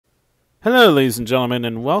Hello, ladies and gentlemen,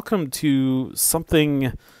 and welcome to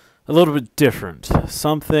something a little bit different.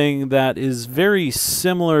 Something that is very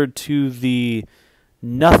similar to the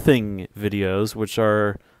nothing videos, which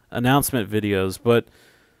are announcement videos, but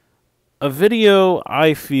a video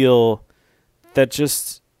I feel that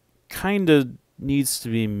just kind of needs to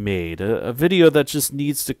be made. A video that just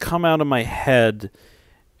needs to come out of my head,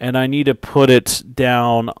 and I need to put it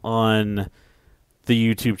down on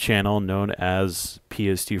the YouTube channel known as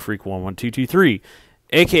PS2Freak11223,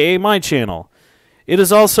 aka my channel. It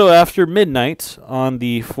is also after midnight on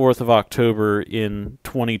the 4th of October in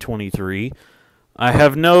 2023. I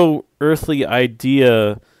have no earthly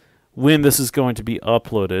idea when this is going to be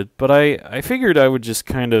uploaded, but I figured I would just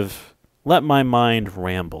kind of let my mind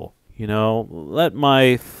ramble, you know, let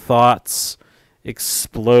my thoughts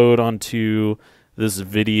explode onto this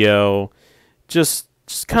video, just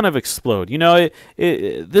kind of explode. You know,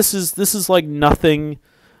 this is like nothing,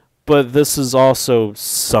 but this is also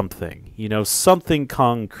something. You know, something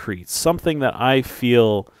concrete, something that I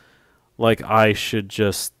feel like I should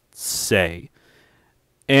just say.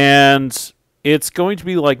 And it's going to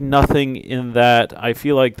be like nothing in that I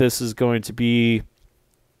feel like this is going to be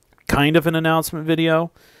kind of an announcement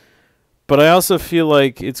video, but I also feel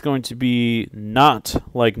like it's going to be not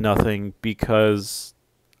like nothing because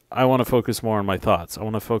I want to focus more on my thoughts. I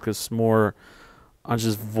want to focus more on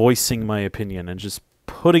just voicing my opinion and just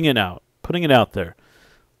putting it out there,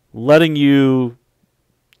 letting you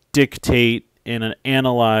dictate and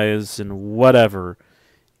analyze and whatever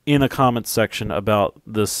in a comment section about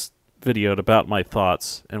this video, about my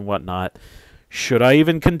thoughts and whatnot. Should I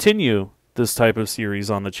even continue this type of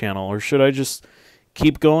series on the channel, or should I just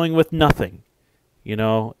keep going with nothing? You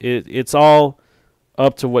know, it's all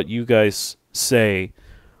up to what you guys say.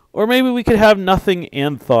 Or maybe we could have nothing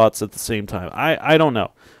and thoughts at the same time. I don't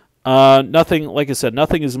know. Nothing, like I said,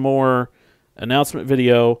 nothing is more announcement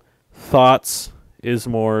video. Thoughts is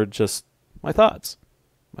more just my thoughts.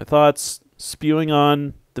 My thoughts spewing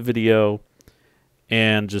on the video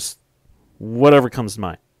and just whatever comes to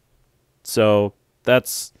mind. So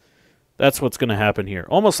that's what's going to happen here.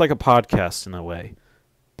 Almost like a podcast in a way,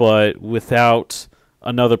 but without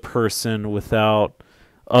another person, without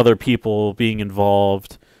other people being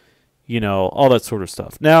involved. You know, all that sort of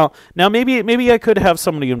stuff. Now maybe I could have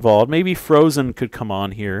somebody involved. Maybe Frozen could come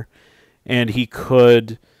on here, and he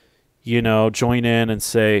could, you know, join in and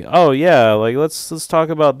say, "Oh yeah, like let's talk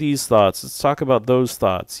about these thoughts. Let's talk about those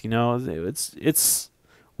thoughts." You know, it's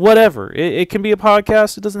whatever. It can be a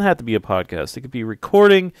podcast. It doesn't have to be a podcast. It could be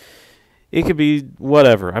recording. It could be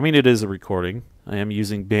whatever. I mean, it is a recording. I am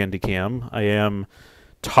using Bandicam. I am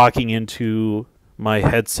talking into my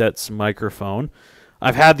headset's microphone.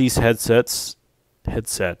 I've had these headsets,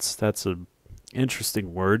 that's an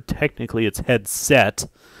interesting word. Technically, it's headset.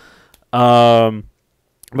 But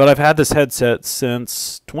I've had this headset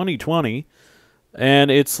since 2020, and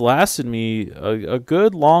it's lasted me a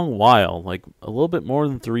good long while, like a little bit more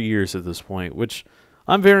than 3 years at this point, which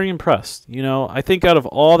I'm very impressed. You know, I think out of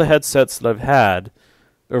all the headsets that I've had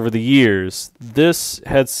over the years, this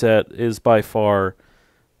headset is by far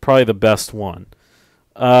probably the best one.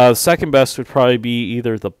 Second best would probably be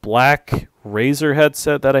either the black Razer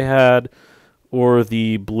headset that I had or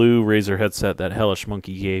the blue Razer headset that Hellish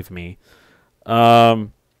Monkey gave me.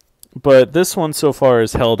 But this one so far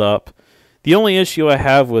is held up. The only issue I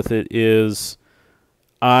have with it is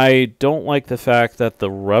I don't like the fact that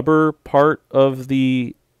the rubber part of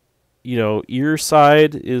the, you know, ear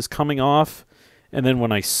side is coming off, and then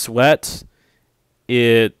when I sweat,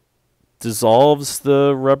 it dissolves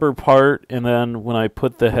the rubber part, and then when I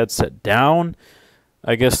put the headset down,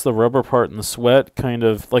 I guess the rubber part in the sweat kind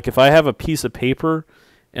of, like if I have a piece of paper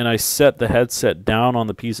and I set the headset down on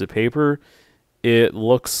the piece of paper, it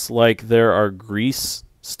looks like there are grease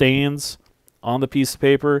stains on the piece of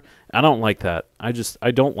paper. I don't like that. I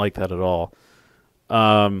don't like that at all.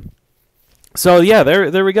 So yeah,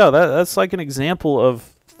 there we go. That's like an example of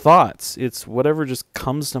thoughts. It's whatever just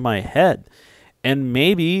comes to my head. And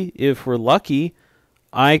maybe, if we're lucky,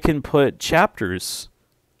 I can put chapters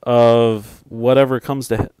of whatever comes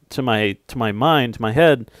to my mind, to my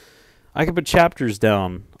head. I can put chapters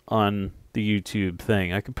down on the YouTube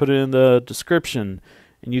thing. I can put it in the description,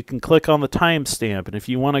 and you can click on the timestamp. And if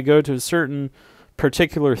you want to go to a certain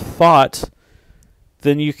particular thought,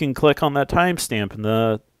 then you can click on that timestamp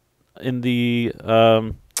in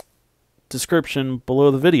the description below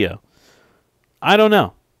the video. I don't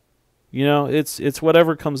know. You know, it's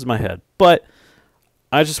whatever comes to my head. But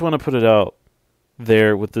I just want to put it out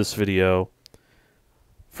there with this video.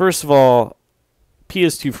 First of all,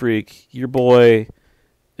 PS2 Freak, your boy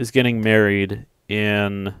is getting married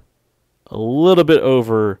in a little bit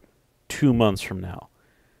over 2 months from now.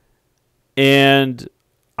 And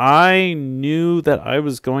I knew that I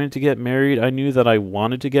was going to get married. I knew that I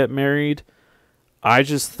wanted to get married. I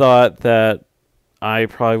just thought that I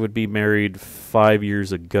probably would be married 5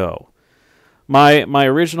 years ago. My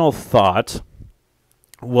original thought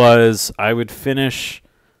was I would finish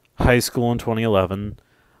high school in 2011.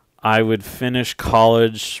 I would finish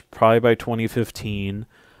college probably by 2015.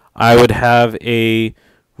 I would have a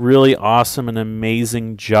really awesome and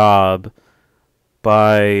amazing job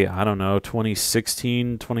by, I don't know,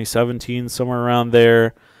 2016, 2017, somewhere around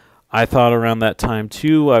there. I thought around that time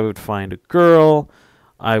too I would find a girl,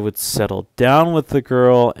 I would settle down with the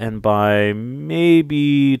girl, and by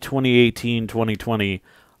maybe 2018, 2020,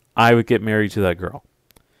 I would get married to that girl.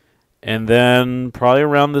 And then probably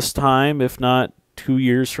around this time, if not 2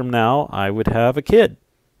 years from now, I would have a kid.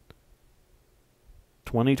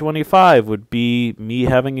 2025 would be me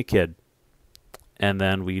having a kid. And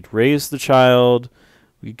then we'd raise the child.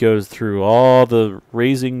 We'd go through all the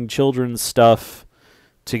raising children stuff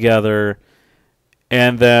together.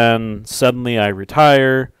 And then suddenly I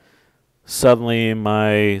retire. Suddenly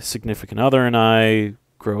my significant other and I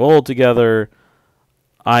grow old together.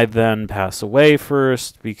 I then pass away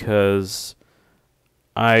first because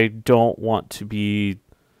I don't want to be,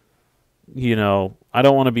 I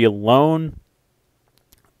don't want to be alone.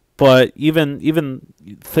 But even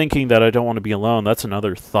thinking that I don't want to be alone, that's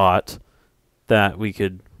another thought that we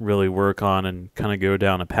could really work on and kind of go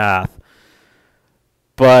down a path.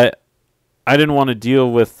 But I didn't want to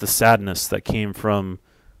deal with the sadness that came from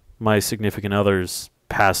my significant other's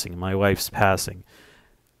passing, my wife's passing.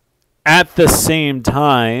 At the same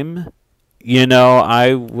time,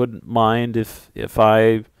 I wouldn't mind if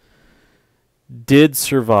I did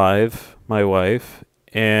survive my wife,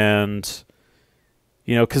 and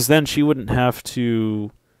because then she wouldn't have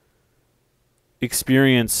to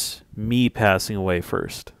experience me passing away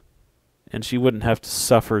first, and she wouldn't have to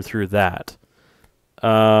suffer through that.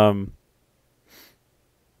 And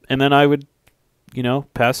then I would,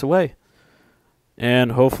 pass away.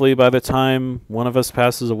 And hopefully by the time one of us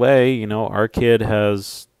passes away, our kid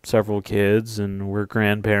has several kids and we're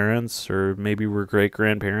grandparents, or maybe we're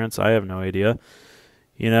great-grandparents. I have no idea.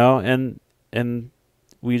 And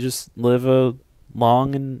we just live a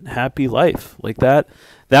long and happy life like that.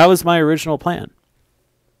 That was my original plan.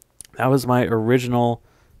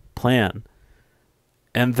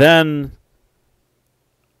 And then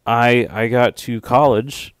I got to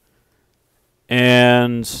college,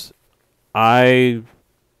 and I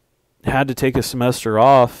had to take a semester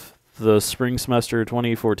off, the spring semester of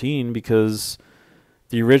 2014, because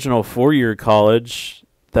the original 4-year college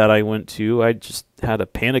that I went to, I just had a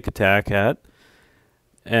panic attack at.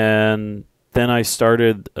 And then I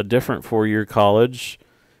started a different 4-year college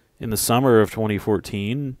in the summer of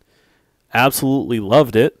 2014. Absolutely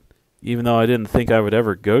loved it, even though I didn't think I would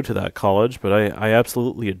ever go to that college, but I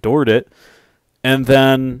absolutely adored it. And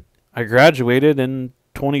then I graduated in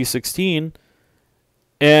 2016,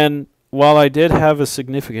 and while I did have a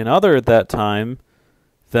significant other at that time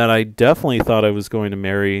that I definitely thought I was going to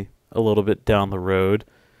marry a little bit down the road,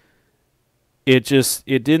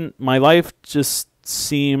 my life just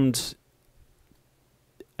seemed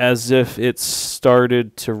as if it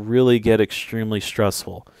started to really get extremely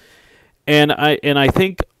stressful. And I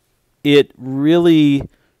think it really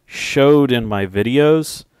showed in my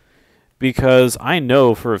videos, because I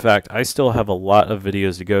know for a fact I still have a lot of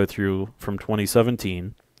videos to go through from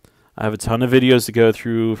 2017. I have a ton of videos to go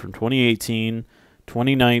through from 2018,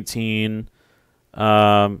 2019.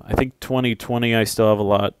 I think 2020 I still have a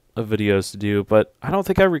lot of videos to do, but I don't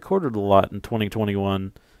think I recorded a lot in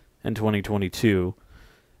 2021 and 2022.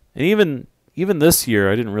 And even this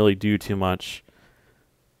year I didn't really do too much.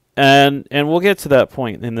 And we'll get to that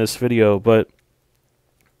point in this video, but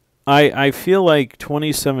I feel like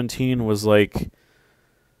 2017 was like,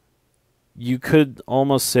 you could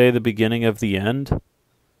almost say the beginning of the end,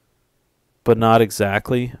 but not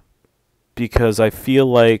exactly, because I feel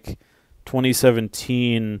like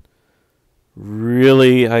 2017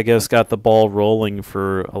 really, I guess, got the ball rolling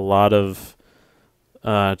for a lot of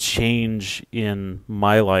change in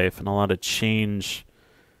my life, and a lot of change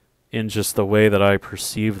in just the way that I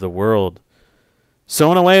perceive the world. So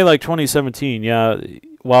in a way, like 2017, yeah,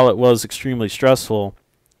 while it was extremely stressful,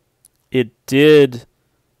 it did,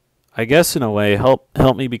 I guess in a way, help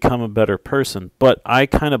me become a better person. But I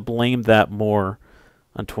kind of blamed that more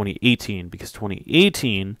on 2018, because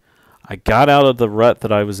 2018, I got out of the rut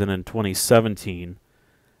that I was in 2017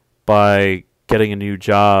 by getting a new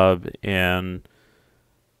job and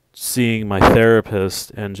seeing my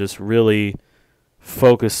therapist and just really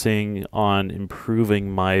focusing on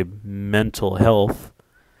improving my mental health.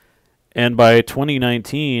 And by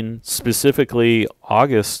 2019, specifically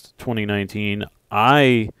August 2019,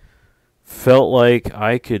 I felt like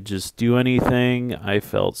I could just do anything. I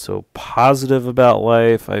felt so positive about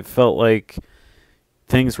life. I felt like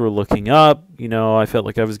things were looking up. I felt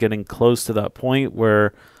like I was getting close to that point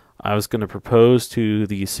where I was going to propose to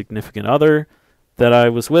the significant other that I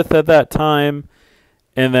was with at that time.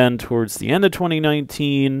 And then towards the end of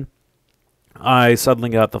 2019, I suddenly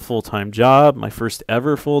got the full-time job, my first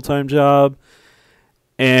ever full-time job.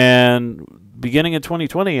 And beginning of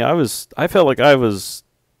 2020, I felt like I was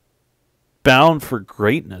bound for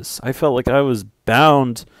greatness. I felt like I was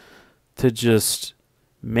bound to just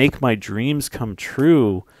make my dreams come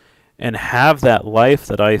true and have that life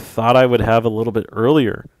that I thought I would have a little bit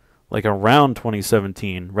earlier, like around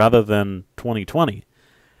 2017 rather than 2020.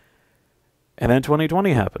 And then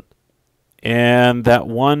 2020 happened. And that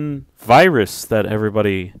one virus that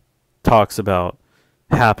everybody talks about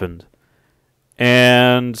happened.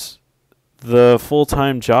 And the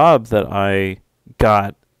full-time job that I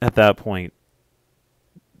got at that point,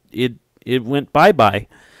 it went bye-bye.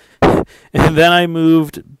 And then I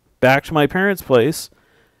moved back to my parents' place.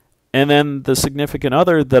 And then the significant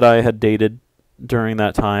other that I had dated during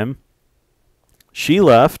that time, she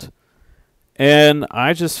left. And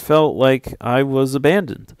I just felt like I was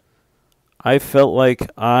abandoned. I felt like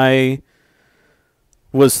I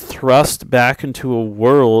was thrust back into a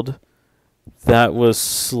world that was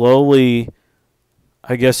slowly,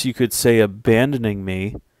 I guess you could say, abandoning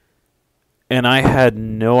me. And I had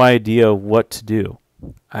no idea what to do.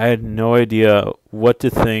 I had no idea what to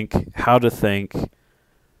think, how to think.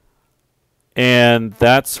 And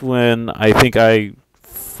that's when I think I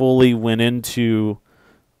fully went into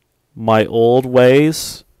my old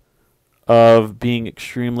ways of being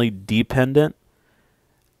extremely dependent.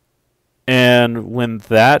 And when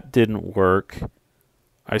that didn't work,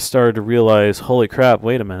 I started to realize, holy crap,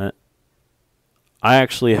 wait a minute. I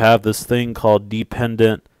actually have this thing called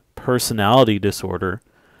dependent personality disorder,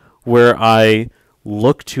 where I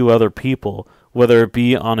look to other people, whether it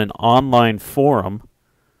be on an online forum,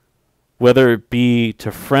 whether it be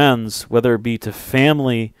to friends, whether it be to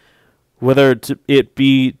family, whether it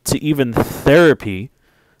be to even therapy.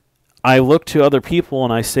 I look to other people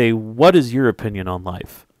and I say, what is your opinion on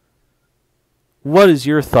life? What is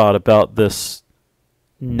your thought about this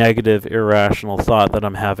negative, irrational thought that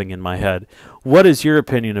I'm having in my head? What is your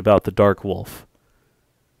opinion about the dark wolf?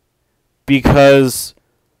 Because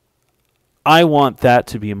I want that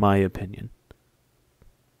to be my opinion.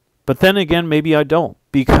 But then again, maybe I don't,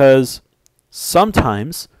 because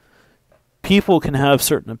sometimes people can have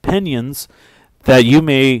certain opinions that you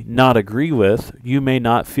may not agree with, you may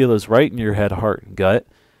not feel is right in your head, heart, and gut,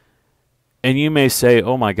 and you may say,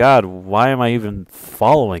 oh my God, why am I even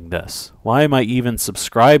following this? Why am I even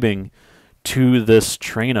subscribing to this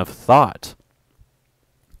train of thought?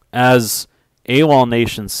 As AWOL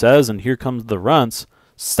Nation says, and here comes the runts,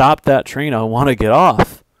 stop that train, I want to get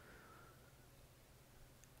off.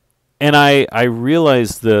 And I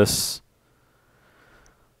realized this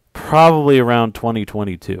probably around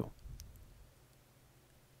 2022.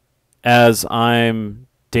 As I'm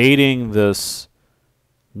dating this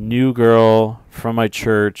new girl from my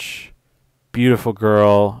church, beautiful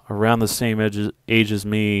girl, around the same age as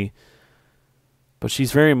me, but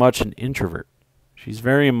she's very much an introvert. She's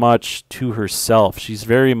very much to herself. She's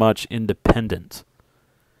very much independent.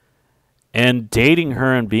 And dating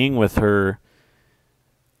her and being with her,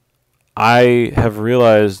 I have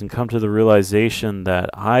realized and come to the realization that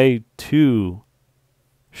I too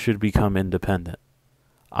should become independent.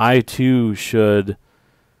 I too should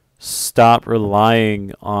stop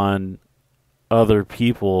relying on other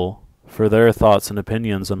people for their thoughts and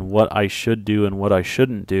opinions on what I should do and what I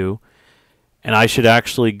shouldn't do. And I should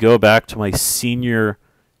actually go back to my senior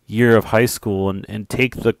year of high school and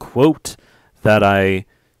take the quote that I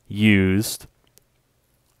used,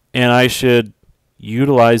 and I should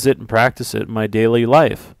utilize it and practice it in my daily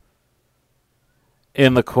life.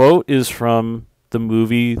 And the quote is from the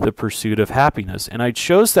movie The Pursuit of Happiness. And I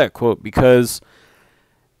chose that quote because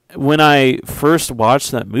when I first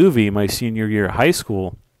watched that movie my senior year of high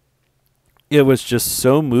school, it was just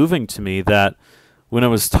so moving to me that when it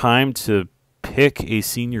was time to pick a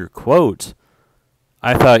senior quote,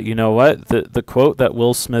 I thought, you know what? The quote that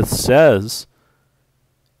Will Smith says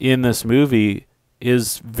in this movie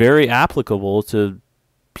is very applicable to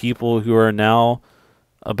people who are now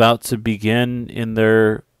about to begin in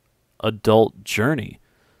their adult journey.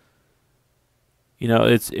 You know,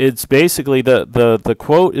 it's basically the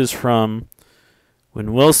quote is from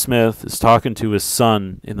when Will Smith is talking to his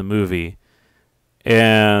son in the movie,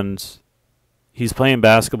 and he's playing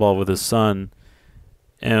basketball with his son,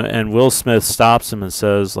 and Will Smith stops him and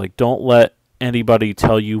says, like, don't let anybody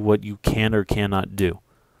tell you what you can or cannot do.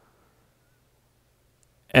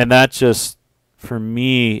 And that just, for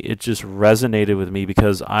me, it just resonated with me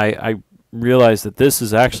because I realized that this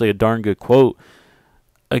is actually a darn good quote,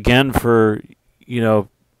 again, for,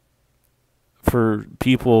 for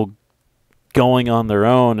people going on their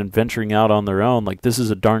own and venturing out on their own. Like, this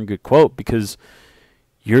is a darn good quote because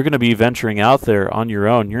you're going to be venturing out there on your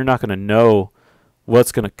own. You're not going to know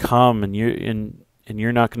what's going to come, and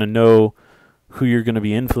you're not going to know who you're going to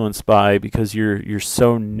be influenced by because you're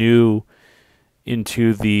so new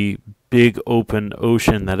into the big open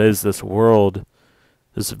ocean that is this world,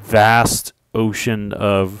 this vast ocean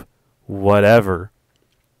of whatever.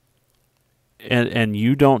 And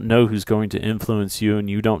you don't know who's going to influence you, and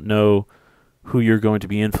you don't know who you're going to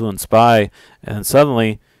be influenced by. And then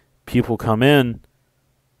suddenly people come in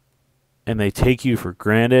and they take you for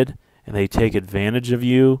granted, and they take advantage of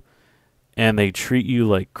you, and they treat you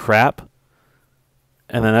like crap.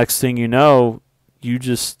 And the next thing you know, you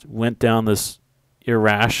just went down this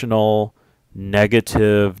irrational,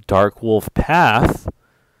 negative, dark wolf path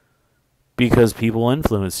because people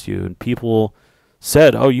influenced you, and people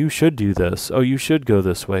said, oh, you should do this. Oh, you should go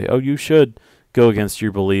this way. Oh, you should go against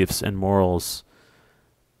your beliefs and morals.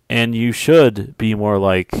 And you should be more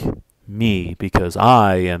like me because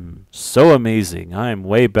I am so amazing. I am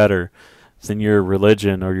way better than your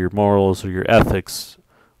religion or your morals or your ethics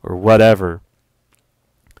or whatever.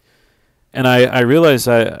 And I realize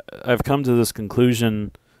I've come to this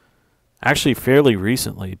conclusion actually fairly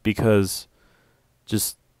recently because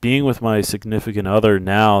just being with my significant other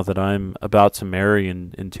now that I'm about to marry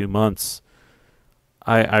in 2 months,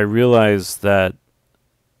 I realize that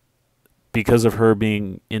because of her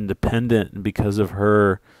being independent and because of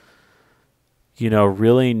her,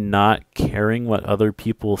 really not caring what other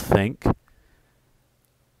people think,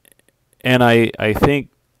 and I think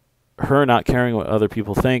her not caring what other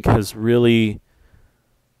people think has really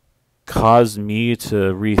caused me to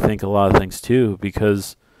rethink a lot of things too,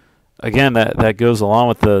 because again, that goes along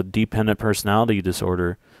with the dependent personality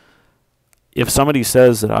disorder. If somebody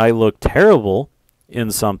says that I look terrible in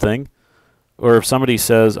something, or if somebody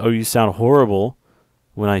says, oh, you sound horrible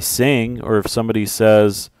when I sing, or if somebody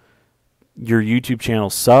says your YouTube channel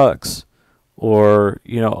sucks, or,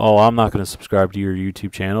 oh, I'm not going to subscribe to your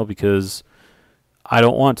YouTube channel because I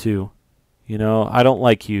don't want to, I don't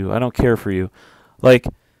like you, I don't care for you. Like,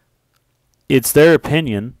 it's their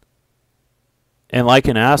opinion, and like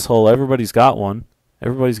an asshole, everybody's got one.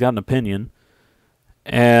 Everybody's got an opinion,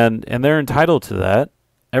 and they're entitled to that.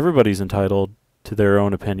 Everybody's entitled to their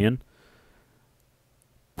own opinion.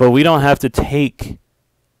 But we don't have to take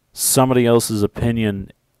somebody else's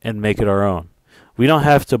opinion and make it our own. We don't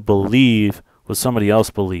have to believe what somebody else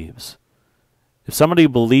believes. If somebody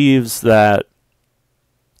believes that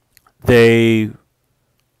they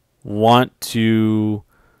want to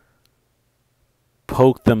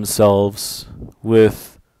poke themselves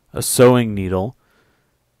with a sewing needle,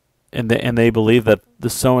 and they believe that the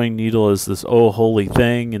sewing needle is this holy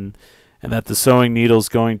thing, and that the sewing needle is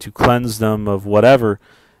going to cleanse them of whatever,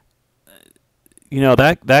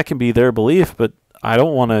 that can be their belief, but I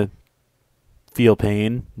don't want to feel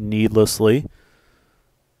pain needlessly.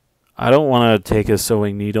 I don't want to take a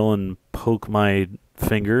sewing needle and poke my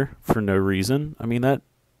finger for no reason. I mean, that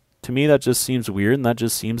to me, that just seems weird, and that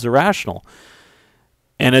just seems irrational.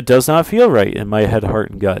 And it does not feel right in my head,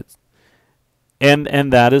 heart, and gut. And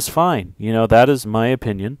that is fine. That is my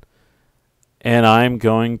opinion. And I'm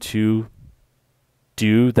going to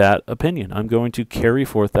do that opinion. I'm going to carry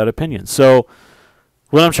forth that opinion. So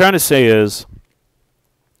what I'm trying to say is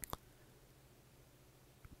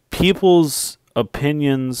people's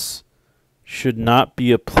opinions should not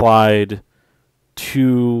be applied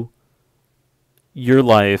to your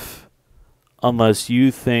life unless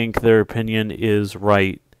you think their opinion is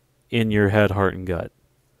right in your head, heart, and gut.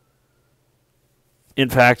 In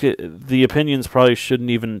fact, the opinions probably shouldn't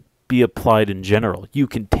even be applied in general. You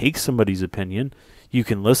can take somebody's opinion. You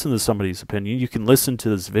can listen to somebody's opinion. You can listen to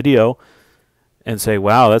this video and say,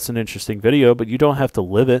 wow, that's an interesting video, but you don't have to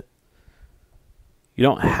live it. You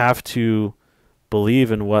don't have to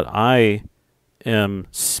believe in what I am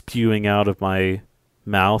spewing out of my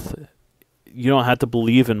mouth. You don't have to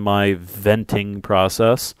believe in my venting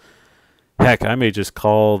process. Heck, I may just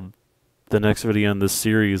call the next video in this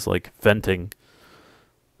series like venting.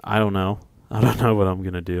 I don't know. I don't know what I'm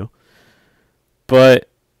going to do. But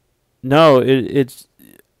no, it's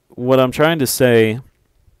what I'm trying to say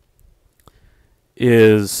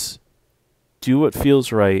is do what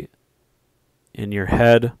feels right in your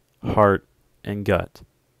head, heart, and gut.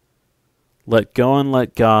 Let go and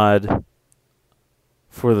let God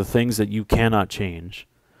for the things that you cannot change.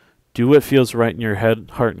 Do what feels right in your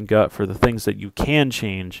head, heart, and gut for the things that you can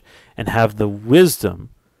change, and have the wisdom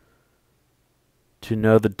to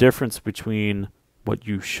know the difference between what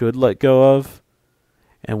you should let go of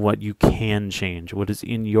and what you can change, what is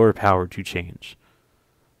in your power to change.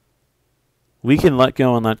 We can let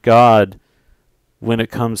go and let God when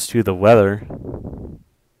it comes to the weather.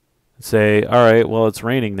 Say, all right, well, it's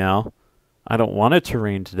raining now. I don't want it to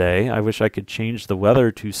rain today. I wish I could change the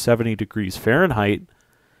weather to 70 degrees Fahrenheit.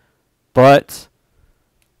 But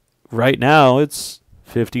right now it's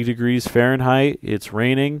 50 degrees Fahrenheit. It's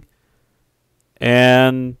raining.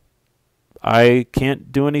 And I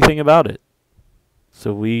can't do anything about it.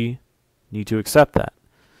 So we need to accept that.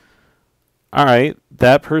 All right,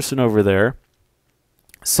 that person over there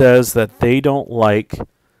says that they don't like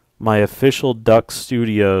my Official Duck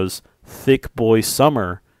Studios Thick Boy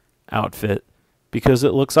Summer outfit because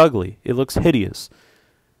it looks ugly. It looks hideous.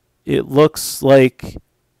 It looks like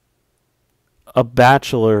a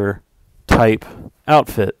bachelor type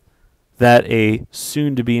outfit that a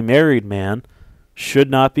soon-to-be married man should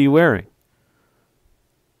not be wearing.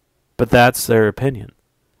 But that's their opinion.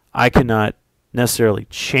 I cannot necessarily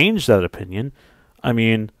change that opinion. I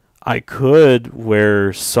mean, I could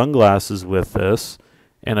wear sunglasses with this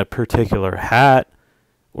and a particular hat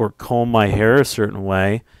or comb my hair a certain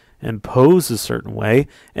way and pose a certain way,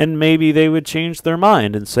 and maybe they would change their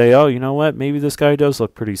mind and say, oh, you know what, maybe this guy does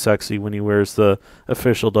look pretty sexy when he wears the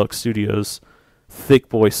Official Duck Studios Thick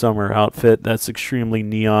Boy Summer outfit that's extremely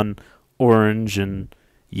neon orange and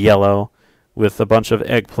yellow with a bunch of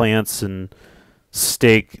eggplants and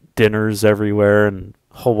steak dinners everywhere and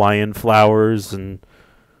Hawaiian flowers and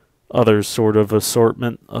other sort of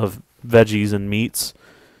assortment of veggies and meats.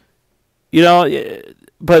 You know,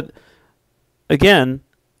 but again,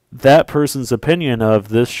 that person's opinion of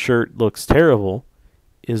this shirt looks terrible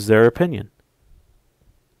is their opinion.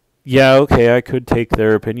 Yeah, okay, I could take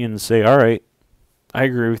their opinion and say, all right, I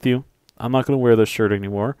agree with you. I'm not going to wear this shirt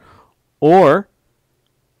anymore. Or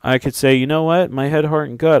I could say, you know what, my head, heart,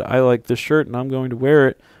 and gut, I like this shirt and I'm going to wear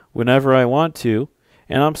it whenever I want to,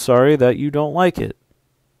 and I'm sorry that you don't like it.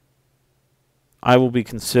 I will be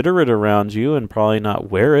considerate around you and probably not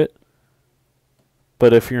wear it.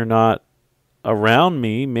 But if you're not around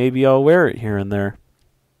me, maybe I'll wear it here and there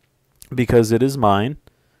because it is mine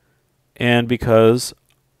and because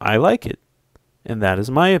I like it. And that is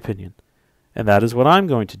my opinion. And that is what I'm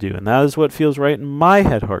going to do. And that is what feels right in my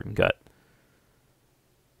head, heart, and gut.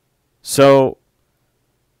 So,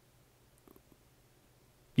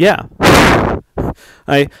 yeah.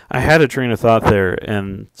 I had a train of thought there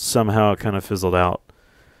and somehow it kind of fizzled out.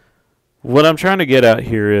 What I'm trying to get at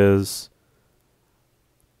here is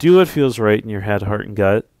do what feels right in your head, heart, and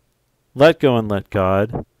gut. Let go and let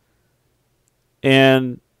God.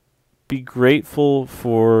 And be grateful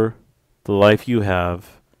for the life you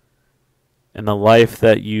have and the life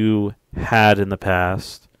that you had in the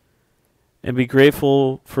past. And be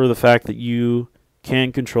grateful for the fact that you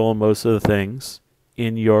can control most of the things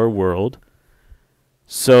in your world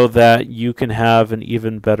so that you can have an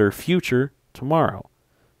even better future tomorrow.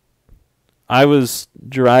 I was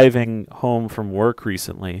driving home from work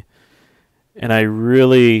recently, and I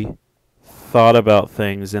really thought about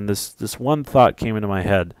things, and this one thought came into my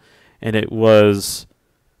head, and it was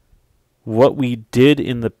what we did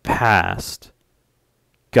in the past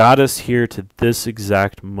got us here to this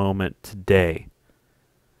exact moment today.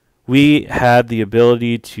 We had the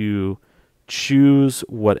ability to choose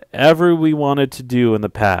whatever we wanted to do in the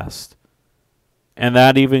past, and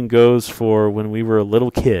that even goes for when we were a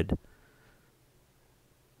little kid.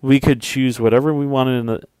 We could choose whatever we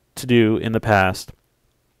wanted to do in the past,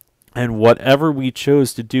 and whatever we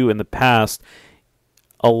chose to do in the past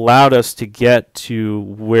allowed us to get to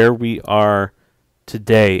where we are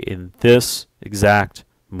today in this exact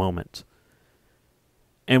moment.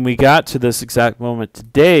 And we got to this exact moment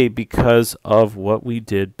today because of what we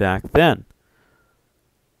did back then.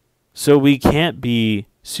 So we can't be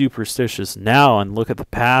superstitious now and look at the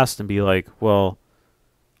past and be like, well,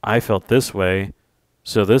 I felt this way,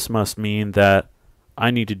 so this must mean that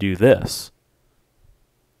I need to do this.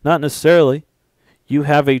 Not necessarily. You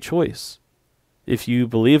have a choice. If you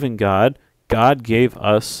believe in God, God gave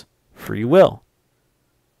us free will.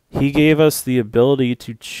 He gave us the ability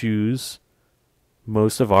to choose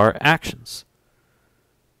most of our actions.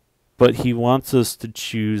 But He wants us to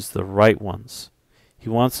choose the right ones. He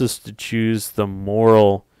wants us to choose the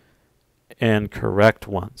moral and correct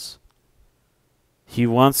ones. He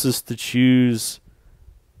wants us to choose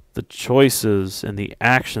the choices and the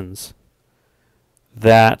actions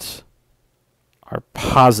that are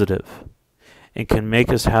positive and can make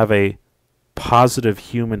us have a positive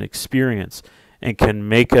human experience and can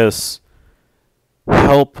make us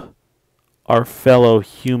help our fellow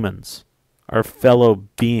humans, our fellow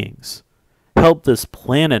beings, help this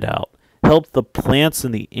planet out, help the plants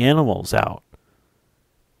and the animals out.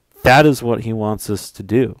 That is what he wants us to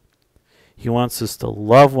do. He wants us to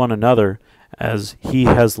love one another as he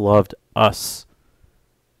has loved us.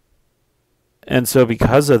 And so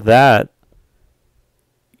because of that,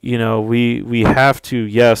 you know, we have to,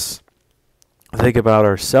 yes, think about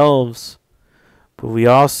ourselves, but we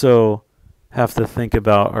also have to think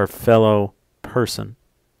about our fellow person,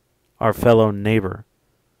 our fellow neighbor.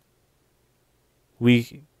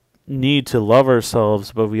 We need to love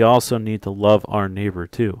ourselves, but we also need to love our neighbor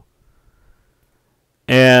too.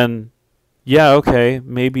 And yeah, okay,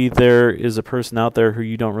 maybe there is a person out there who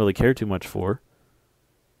you don't really care too much for,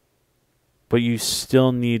 but you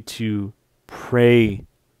still need to pray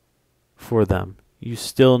for them. You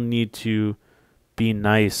still need to be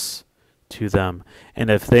nice to them. And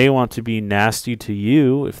if they want to be nasty to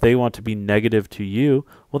you, if they want to be negative to you,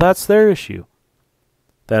 well, that's their issue.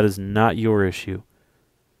 That is not your issue.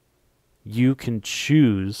 You can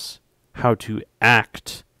choose how to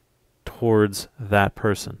act towards that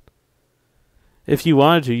person. If you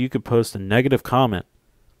wanted to, you could post a negative comment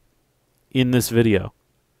in this video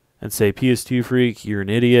and say, PS2 Freak, you're an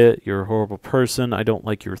idiot, you're a horrible person, I don't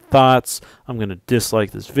like your thoughts, I'm going to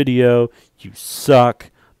dislike this video, you suck,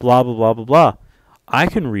 blah, blah, blah, blah, blah. I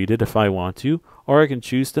can read it if I want to, or I can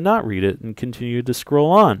choose to not read it and continue to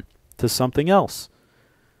scroll on to something else.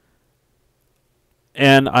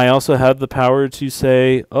 And I also have the power to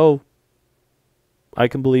say, oh, I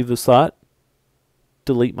can believe this thought,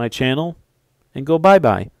 delete my channel, and go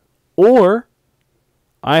bye-bye. Or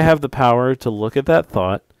I have the power to look at that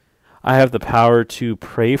thought, I have the power to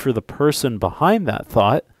pray for the person behind that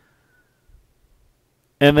thought,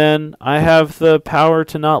 and then I have the power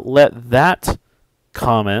to not let that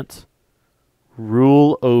comment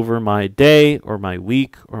rule over my day or my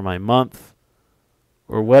week or my month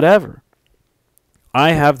or whatever.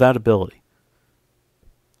 I have that ability.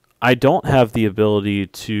 I don't have the ability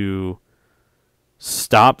to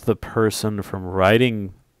stop the person from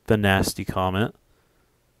writing the nasty comment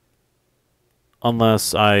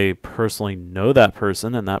unless I personally know that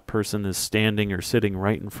person and that person is standing or sitting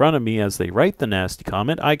right in front of me as they write the nasty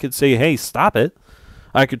comment. I could say, hey, stop it.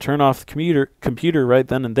 I could turn off the computer right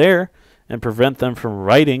then and there and prevent them from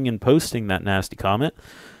writing and posting that nasty comment.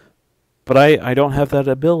 But I don't have that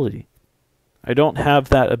ability. I don't have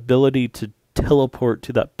that ability to teleport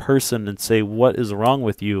to that person and say, what is wrong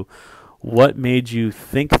with you? What made you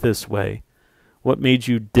think this way? What made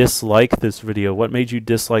you dislike this video? What made you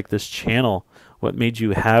dislike this channel? What made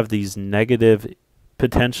you have these negative,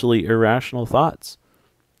 potentially irrational thoughts?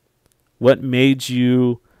 What made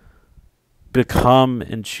you become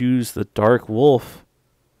and choose the dark wolf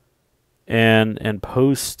and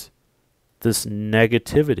post this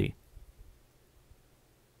negativity?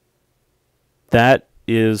 That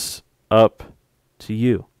is up to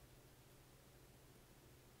you.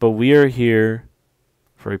 But we are here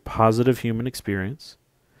for a positive human experience,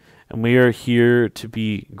 and we are here to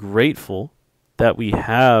be grateful that we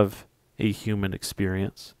have a human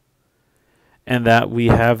experience and that we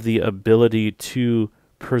have the ability to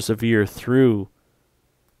persevere through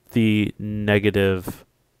the negative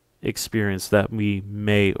experience that we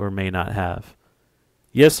may or may not have.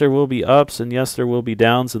 Yes, there will be ups and yes, there will be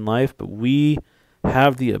downs in life, but we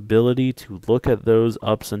have the ability to look at those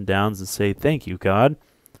ups and downs and say, thank you, God.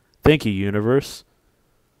 Thank you, universe.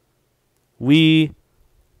 We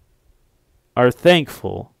are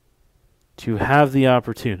thankful to have the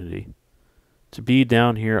opportunity to be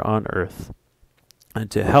down here on earth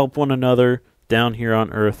and to help one another down here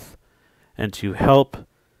on earth and to help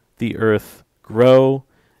the earth grow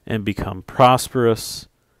and become prosperous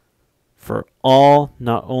for all,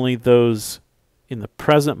 not only those in the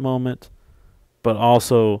present moment, but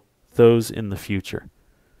also those in the future.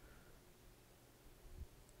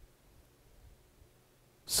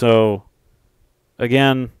 So,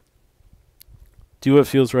 again, do what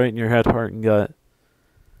feels right in your head, heart, and gut.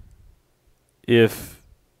 If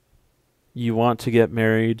you want to get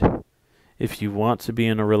married, if you want to be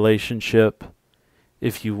in a relationship,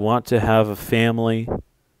 if you want to have a family,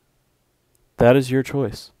 that is your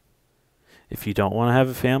choice. If you don't want to have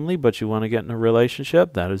a family, but you want to get in a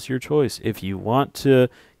relationship, that is your choice. If you want to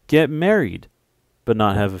get married, but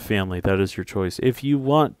not have a family, that is your choice. If you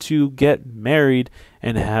want to get married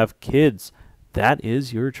and have kids, That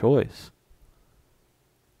is your choice.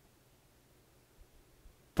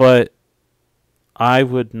 But I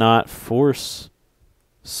would not force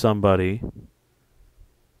somebody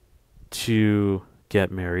to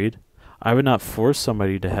get married. I would not force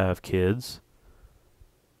somebody to have kids.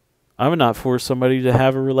 I would not force somebody to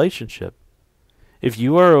have a relationship. If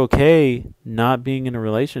you are okay not being in a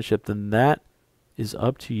relationship, then that is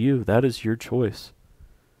up to you. That is your choice.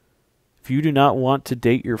 If you do not want to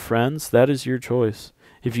date your friends, that is your choice.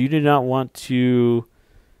 If you do not want to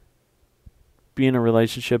be in a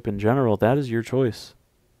relationship in general, that is your choice.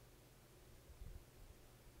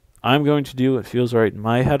 I'm going to do what feels right in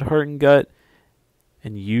my head, heart, and gut,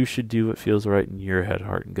 and you should do what feels right in your head,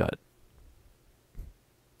 heart, and gut.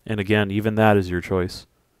 And again, even that is your choice.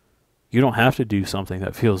 You don't have to do something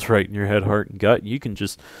that feels right in your head, heart, and gut. You can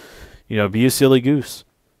just, be a silly goose.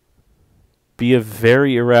 Be a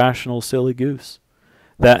very irrational, silly goose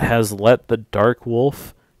that has let the dark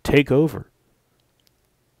wolf take over.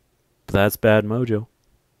 But that's bad mojo.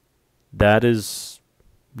 That is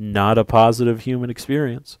not a positive human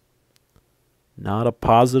experience. Not a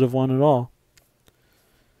positive one at all.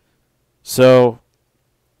 So,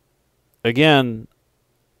 again,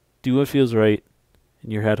 do what feels right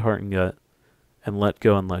in your head, heart, and gut, and let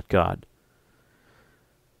go and let God.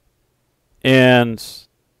 And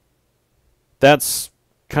that's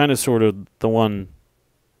kind of sort of the one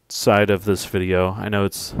side of this video. I know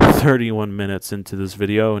it's 31 minutes into this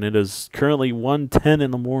video, and it is currently 1:10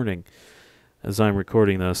 in the morning as I'm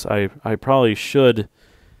recording this. I probably should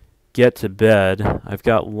get to bed. I've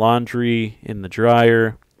got laundry in the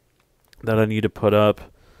dryer that I need to put up.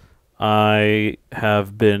 I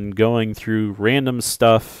have been going through random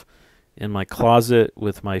stuff in my closet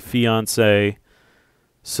with my fiance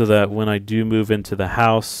so that when I do move into the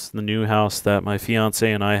house, the new house that my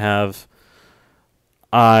fiance and I have,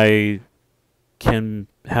 I can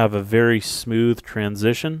have a very smooth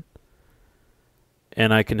transition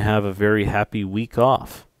and I can have a very happy week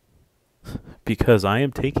off because I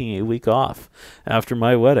am taking a week off after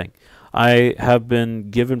my wedding. I have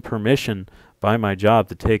been given permission by my job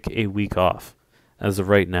to take a week off as of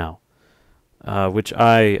right now, which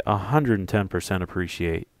I 110%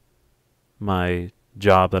 appreciate my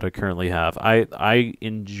job that I currently have. I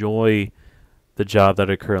enjoy the job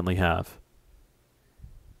that I currently have.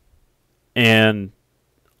 And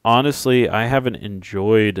honestly, I haven't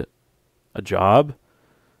enjoyed a job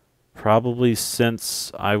probably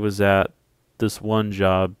since I was at this one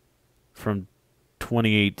job from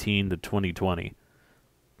 2018 to 2020.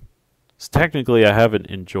 So technically, I haven't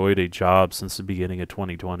enjoyed a job since the beginning of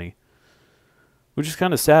 2020, which is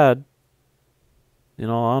kind of sad, in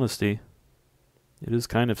all honesty. It is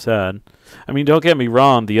kind of sad. I mean, don't get me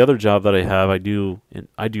wrong, the other job that I have, I do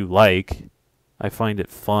like. I find it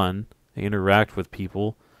fun. I interact with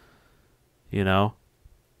people, and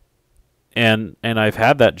I've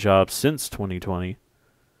had that job since 2020.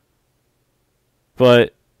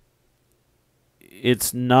 But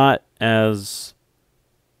it's not as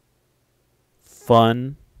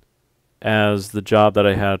fun as the job that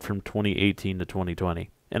I had from 2018 to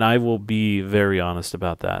 2020. And I will be very honest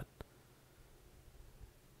about that.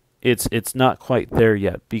 It's not quite there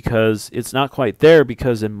yet because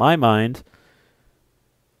in my mind,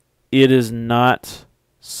 it is not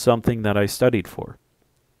something that I studied for.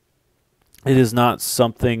 It is not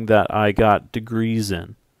something that I got degrees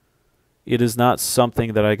in. It is not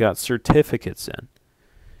something that I got certificates in.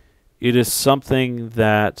 It is something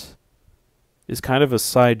that is kind of a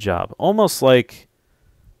side job, almost like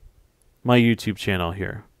my YouTube channel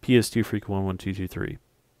here, PS2Freak11223.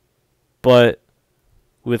 But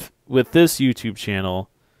with this YouTube channel,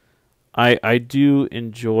 I do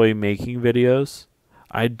enjoy making videos.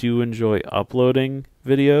 I do enjoy uploading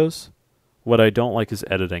videos. What I don't like is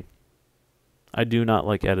editing. I do not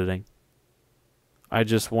like editing. I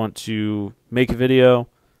just want to make a video,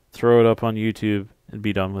 throw it up on YouTube, and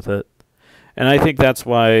be done with it. And I think that's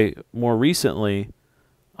why more recently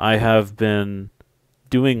I have been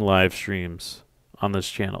doing live streams on this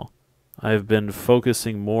channel. I've been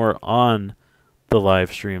focusing more on the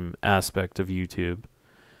live stream aspect of YouTube.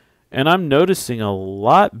 And I'm noticing a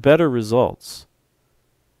lot better results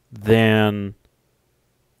than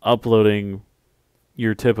uploading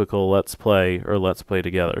your typical Let's Play or Let's Play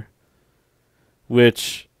Together.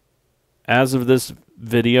 Which, as of this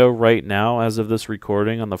video right now, as of this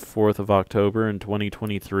recording on the 4th of October in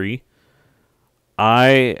 2023,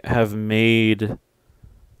 I have made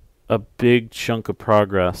a big chunk of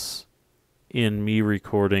progress in me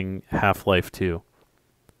recording Half-Life 2.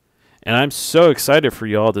 And I'm so excited for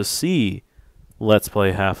y'all to see Let's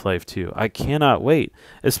Play Half-Life 2. I cannot wait,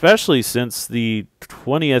 especially since the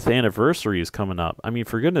 20th anniversary is coming up. I mean,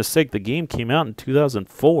 for goodness sake, the game came out in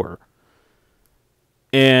 2004.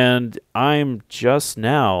 And I'm just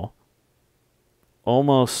now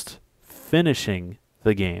almost finishing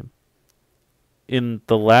the game in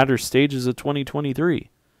the latter stages of 2023.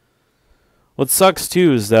 What sucks,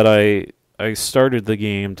 too, is that I started the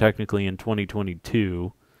game technically in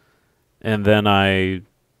 2022, and then I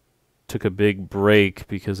took a big break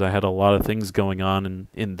because I had a lot of things going on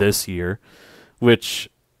in this year, which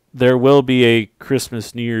there will be a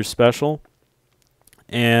Christmas New Year's special,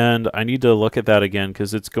 and I need to look at that again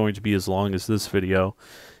because it's going to be as long as this video,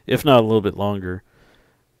 if not a little bit longer,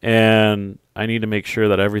 and I need to make sure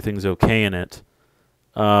that everything's okay in it.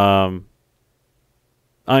 I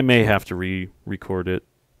may have to re-record it,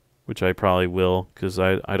 which I probably will because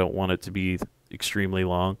I don't want it to be extremely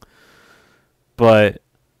long. But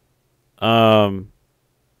yeah,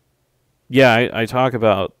 I talk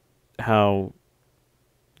about how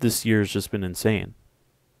this year's just been insane.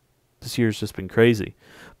 This year's just been crazy.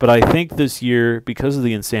 But I think this year, because of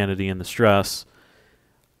the insanity and the stress,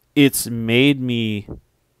 it's made me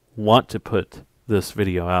want to put this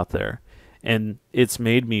video out there. And it's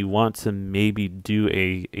made me want to maybe do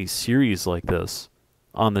a series like this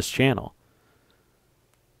on this channel.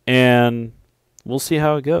 And we'll see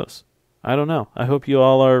how it goes. I don't know. I hope you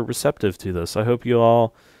all are receptive to this. I hope you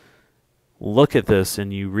all look at this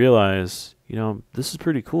and you realize, you know, this is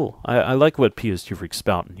pretty cool. I like what PS2 Freak's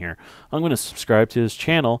spouting here. I'm going to subscribe to his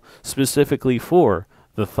channel specifically for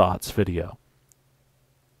the Thoughts video.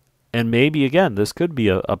 And maybe, again, this could be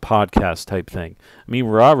a podcast type thing. I mean,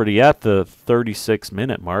 we're already at the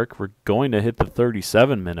 36-minute mark. We're going to hit the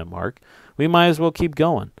 37-minute mark. We might as well keep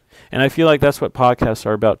going. And I feel like that's what podcasts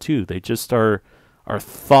are about, too. They just are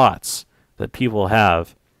thoughts that people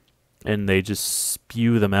have, and they just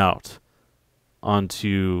spew them out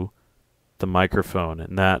onto the microphone.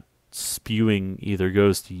 And that spewing either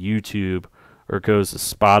goes to YouTube or goes to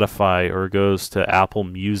Spotify or goes to Apple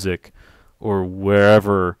Music or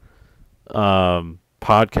wherever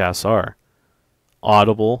podcasts are.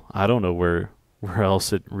 Audible, I don't know where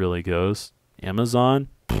else it really goes. Amazon,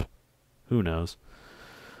 pfft, who knows.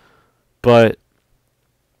 But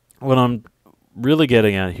what I'm really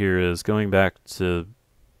getting at here is going back to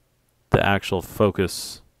the actual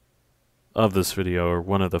focus of this video, or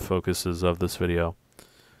one of the focuses of this video.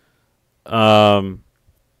 My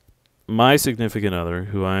significant other,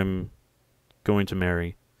 who I'm going to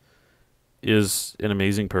marry, is an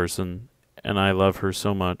amazing person, and I love her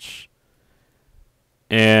so much.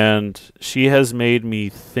 And she has made me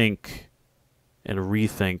think and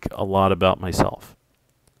rethink a lot about myself.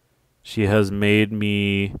 She has made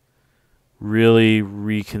me really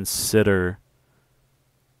reconsider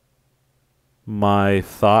my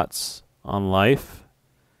thoughts on life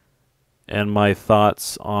and my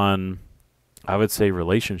thoughts on, I would say,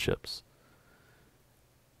 relationships.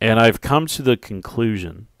 And I've come to the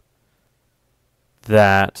conclusion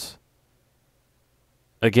that,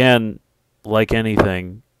 again, like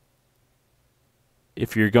anything,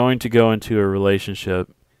 if you're going to go into a relationship,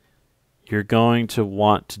 you're going to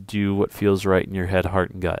want to do what feels right in your head, heart,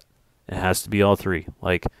 and gut. It has to be all three.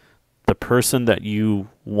 Like, the person that you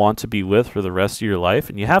want to be with for the rest of your life,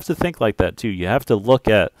 and you have to think like that too. You have to look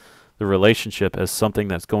at the relationship as something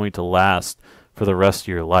that's going to last for the rest of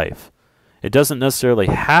your life. It doesn't necessarily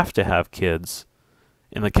have to have kids.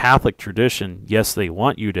 In the Catholic tradition, yes, they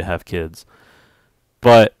want you to have kids.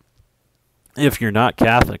 But if you're not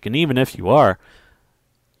Catholic, and even if you are,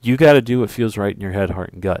 you got to do what feels right in your head,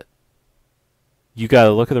 heart, and gut. You got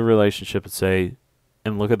to look at the relationship and say,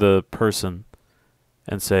 and look at the person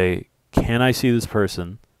and say, can I see this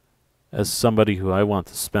person as somebody who I want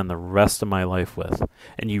to spend the rest of my life with?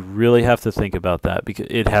 And you really have to think about that, because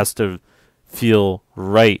it has to feel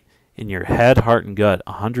right in your head, heart, and gut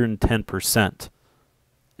 110%,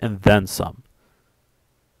 and then some.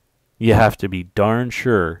 You have to be darn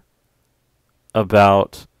sure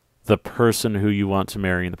about the person who you want to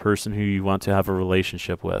marry and the person who you want to have a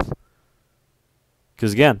relationship with.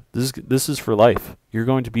 Because again, this is for life. You're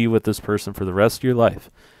going to be with this person for the rest of your life.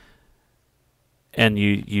 And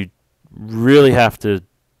you really have to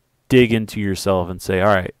dig into yourself and say, all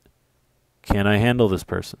right, can I handle this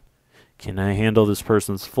person? Can I handle this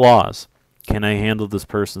person's flaws? Can I handle this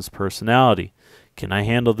person's personality? Can I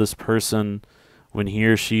handle this person when he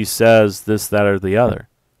or she says this, that, or the other?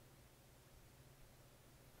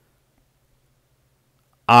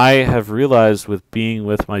 I have realized with being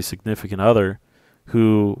with my significant other,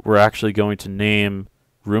 who we're actually going to name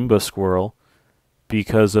Roomba Squirrel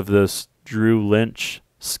because of this Drew Lynch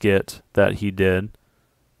skit that he did,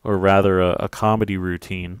 or rather a comedy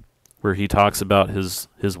routine, where he talks about his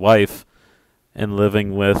wife and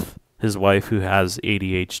living with his wife who has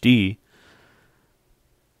ADHD.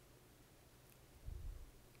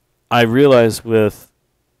 I realized with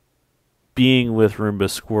being with Roomba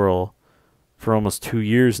Squirrel for almost 2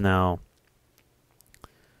 years now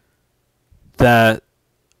that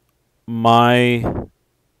my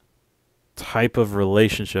type of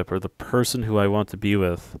relationship, or the person who I want to be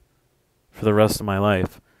with for the rest of my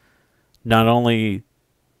life, not only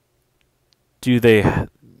do they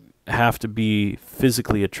have to be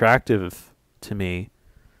physically attractive to me,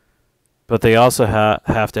 but they also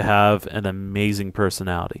have to have an amazing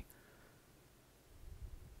personality.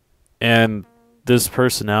 And this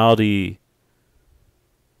personality,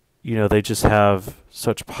 you know, they just have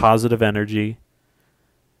such positive energy.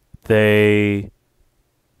 They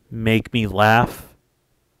make me laugh.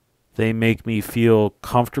 They make me feel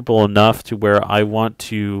comfortable enough to where I want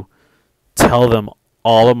to tell them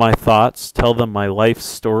all of my thoughts, tell them my life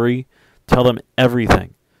story, tell them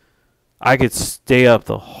everything. I could stay up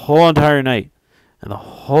the whole entire night and the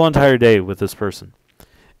whole entire day with this person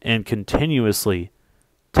and continuously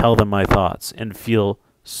tell them my thoughts and feel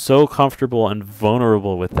so comfortable and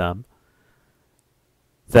vulnerable with them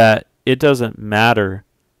that it doesn't matter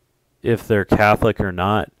if they're Catholic or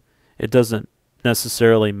not. It doesn't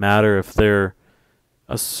necessarily matter if they're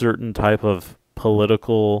a certain type of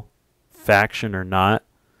political faction or not.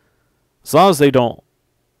 As long as they don't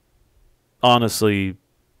honestly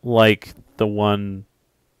like the one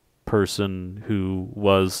person who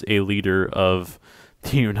was a leader of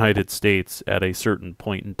the United States at a certain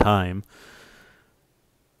point in time,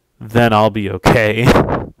 then I'll be okay.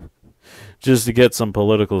 Just to get some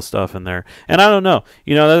political stuff in there. And I don't know.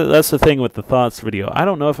 You know, that's the thing with the thoughts video. I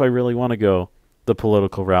don't know if I really want to go the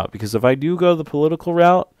political route, because if I do go the political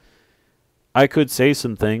route, I could say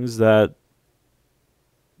some things that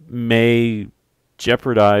may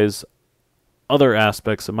jeopardize other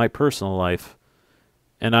aspects of my personal life.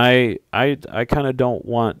 And I kind of don't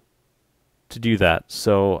want to do that.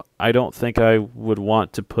 So I don't think I would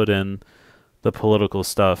want to put in the political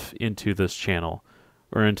stuff into this channel,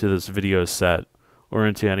 or into this video set, or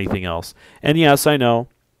into anything else. And yes, I know,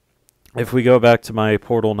 if we go back to my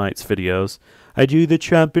Portal Knights videos, I do the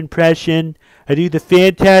Trump impression. I do the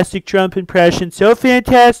fantastic Trump impression. So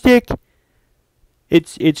fantastic!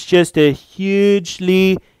 It's just a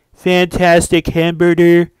hugely fantastic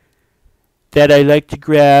hamburger that I like to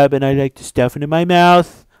grab and I like to stuff into my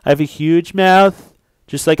mouth. I have a huge mouth,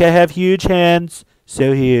 just like I have huge hands.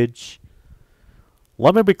 So huge.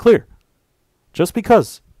 Let me be clear. Just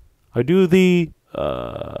because I do the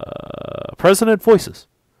president voices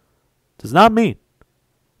does not mean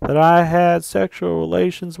that I had sexual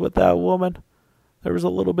relations with that woman. There was a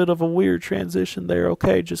little bit of a weird transition there,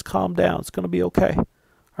 okay? Just calm down. It's going to be okay.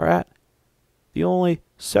 All right? The only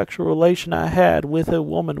sexual relation I had with a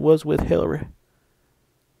woman was with Hillary.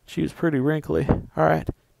 She was pretty wrinkly. All right?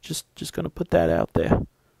 Just going to put that out there.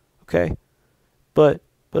 Okay? But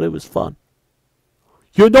it was fun.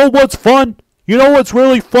 You know what's fun? You know what's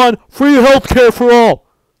really fun? Free healthcare for all.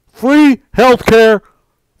 Free healthcare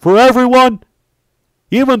for everyone,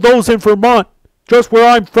 even those in Vermont, just where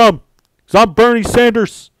I'm from. 'Cause I'm Bernie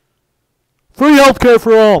Sanders. Free healthcare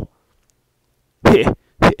for all.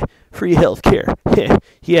 Free healthcare.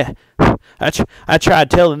 Yeah. I tried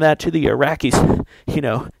telling that to the Iraqis, you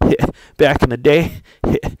know, back in the day.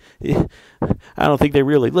 I don't think they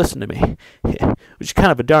really listened to me, which is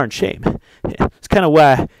kind of a darn shame. It's kind of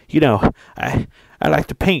why, you know, I like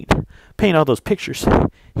to paint all those pictures,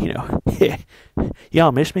 you know.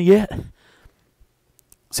 Y'all miss me yet?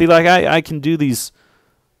 See, like, I can do these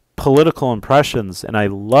political impressions, and I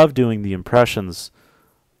love doing the impressions,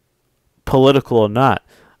 political or not.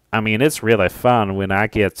 I mean, it's really fun when I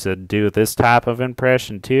get to do this type of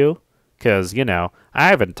impression, too. Because, you know, I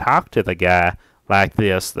haven't talked to the guy like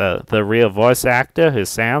this, the real voice actor who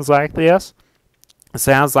sounds like this.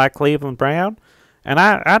 Sounds like Cleveland Brown. And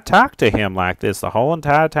I talked to him like this the whole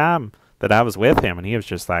entire time that I was with him. And he was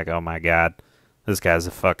just like, oh, my God, this guy's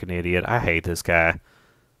a fucking idiot. I hate this guy.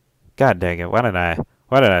 God dang it. Why did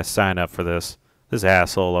I sign up for this? This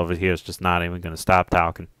asshole over here is just not even going to stop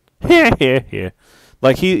talking. Yeah.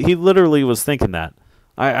 Like, he literally was thinking that.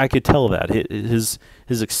 I could tell that. His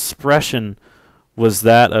expression was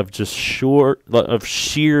that of just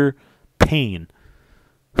sheer pain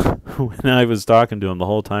when I was talking to him the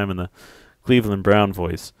whole time in the Cleveland Brown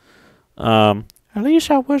voice. At least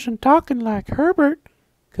I wasn't talking like Herbert,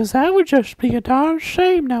 'cause that would just be a darn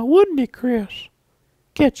shame now, wouldn't it, Chris?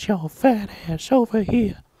 Get your fat ass over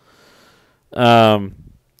here.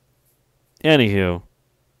 Anywho,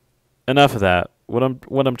 enough of that. What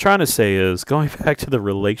I'm trying to say is going back to the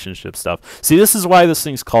relationship stuff. See, this is why this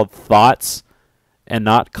thing's called thoughts and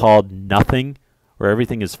not called nothing, where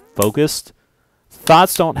everything is focused.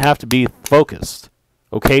 Thoughts don't have to be focused.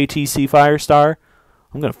 Okay, TC Firestar?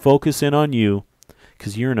 I'm going to focus in on you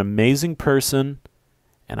because you're an amazing person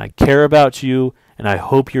and I care about you and I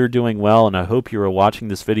hope you're doing well and I hope you are watching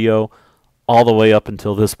this video all the way up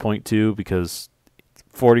until this point too, because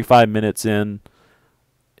 45 minutes in,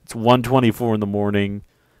 it's 1:24 in the morning,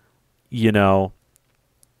 you know.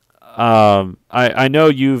 I know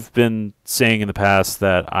you've been saying in the past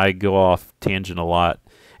that I go off tangent a lot,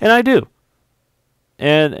 and I do.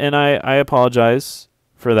 And I apologize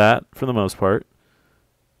for that for the most part.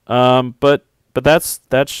 But that's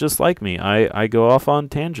just like me. I go off on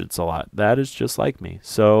tangents a lot. That is just like me.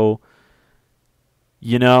 So,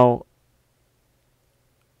 you know,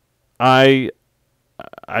 I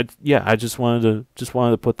just wanted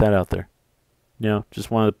to put that out there. You know, just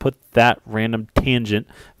wanted to put that random tangent,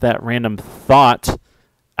 that random thought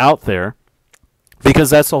out there, because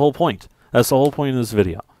that's the whole point. That's the whole point of this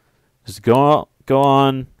video. Just go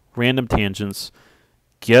on random tangents,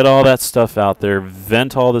 get all that stuff out there,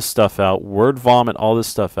 vent all this stuff out, word vomit all this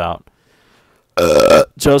stuff out,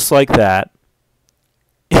 just like that,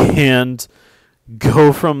 and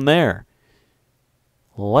go from there.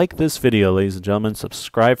 Like this video, ladies and gentlemen.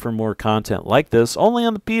 Subscribe for more content like this, only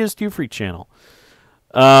on the PS2 Freak channel.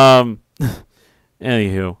 Anywho,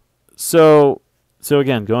 so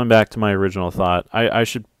again, going back to my original thought, I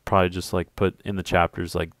should probably just like put in the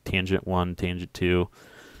chapters like tangent 1, tangent 2,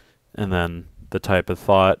 and then the type of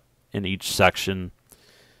thought in each section.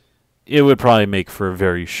 It would probably make for a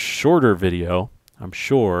very shorter video, I'm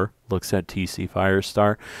sure. Looks at TC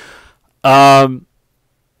Firestar.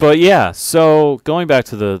 But yeah, so going back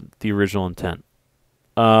to the original intent.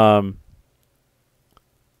 Roomba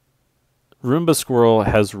Squirrel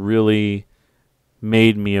has really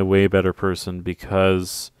made me a way better person,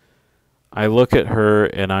 because I look at her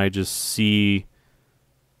and I just see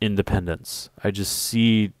independence. I just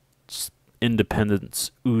see independence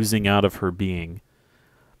oozing out of her being.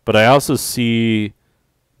 But I also see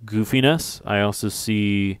goofiness. I also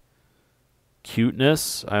see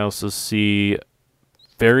cuteness. I also see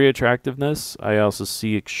very attractiveness. I also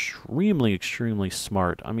see extremely, extremely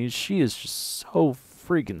smart. I mean, she is just so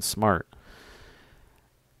freaking smart.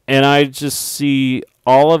 And I just see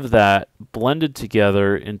all of that blended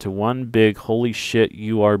together into one big holy shit,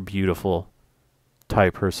 you are beautiful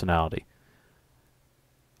type personality.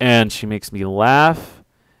 And she makes me laugh,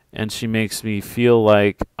 and she makes me feel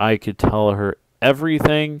like I could tell her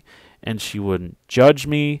everything and she wouldn't judge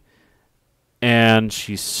me, and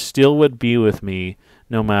she still would be with me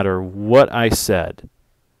no matter what I said,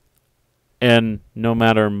 and no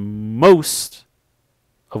matter most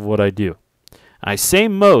of what I do. I say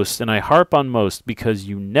most, and I harp on most, because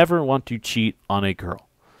you never want to cheat on a girl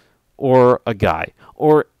or a guy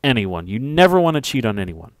or anyone. You never want to cheat on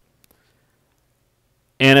anyone.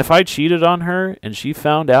 And if I cheated on her and she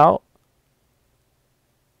found out,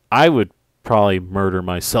 I would probably murder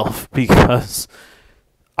myself, because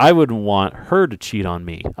I wouldn't want her to cheat on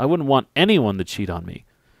me. I wouldn't want anyone to cheat on me.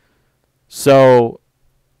 So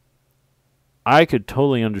I could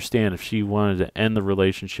totally understand if she wanted to end the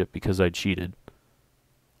relationship because I cheated.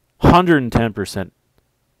 110%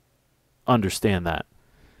 understand that.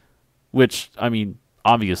 Which, I mean,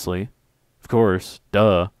 obviously, of course,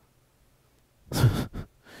 duh.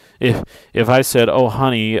 If I said, "Oh,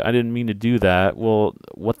 honey, I didn't mean to do that," well,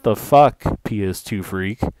 what the fuck, PS2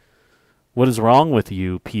 Freak? What is wrong with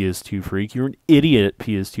you, PS2 Freak? You're an idiot,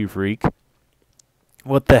 PS2 Freak.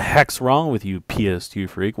 What the heck's wrong with you, PS2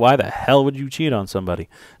 Freak? Why the hell would you cheat on somebody?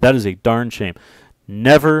 That is a darn shame.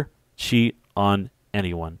 Never cheat on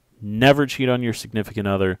anyone. Never cheat on your significant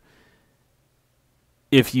other.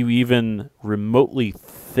 If you even remotely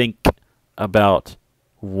think about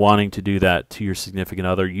wanting to do that to your significant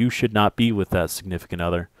other, you should not be with that significant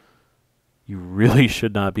other. You really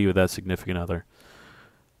should not be with that significant other.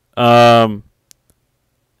 But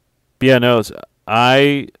yeah, no,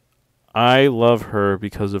 I love her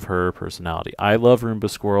because of her personality. I love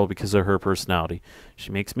Roomba Squirrel because of her personality.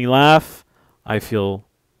 She makes me laugh. I feel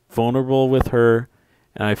vulnerable with her,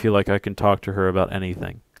 and I feel like I can talk to her about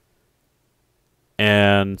anything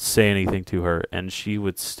and say anything to her, and she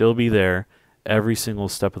would still be there every single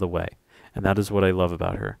step of the way. And that is what I love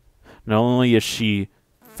about her. Not only is she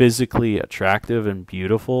physically attractive and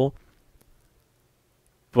beautiful,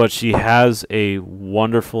 but she has a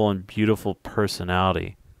wonderful and beautiful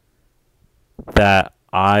personality that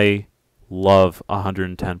I love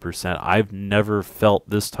 110%. I've never felt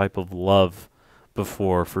this type of love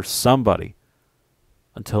before for somebody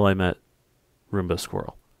until I met Roomba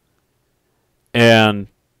Squirrel. And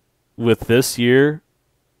with this year,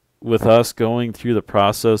 with us going through the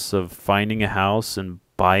process of finding a house and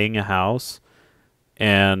buying a house,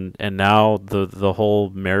 and now the whole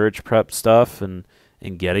marriage prep stuff and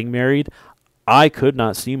getting married, I could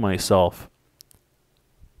not see myself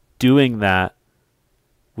doing that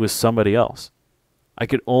with somebody else. I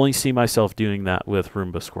could only see myself doing that with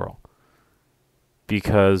Roomba Squirrel,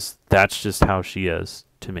 because that's just how she is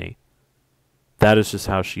to me. That is just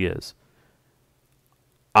how she is.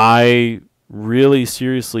 I really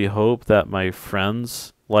seriously hope that my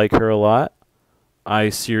friends like her a lot. I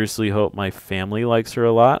seriously hope my family likes her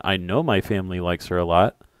a lot. I know my family likes her a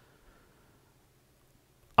lot.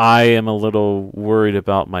 I am a little worried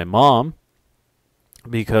about my mom,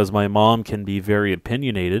 because my mom can be very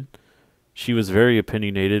opinionated. She was very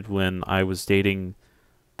opinionated when I was dating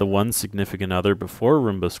the one significant other before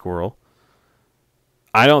Roomba Squirrel.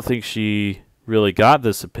 I don't think she really got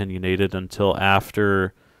this opinionated until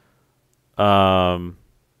after the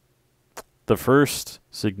first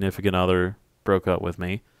significant other broke up with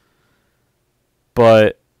me.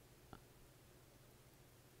 But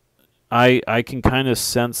I can kind of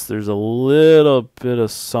sense there's a little bit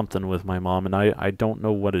of something with my mom, and I don't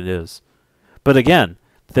know what it is. But again,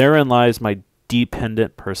 therein lies my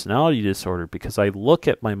dependent personality disorder, because I look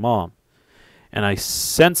at my mom and I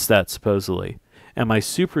sense that, supposedly. And my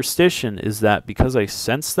superstition is that because I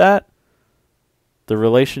sense that, the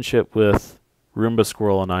relationship with Roomba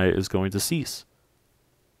Squirrel and I is going to cease.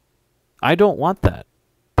 I don't want that.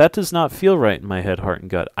 That does not feel right in my head, heart, and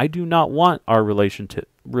gut. I do not want our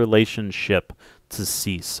relationship to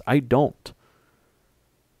cease. I don't.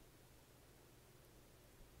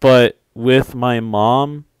 But with my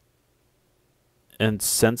mom and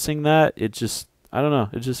sensing that, it just, I don't know,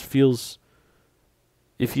 it just feels,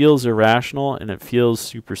 it feels irrational, and it feels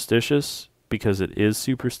superstitious, because it is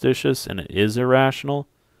superstitious and it is irrational,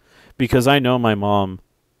 because I know my mom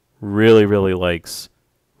really, really likes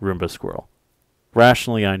Roomba Squirrel.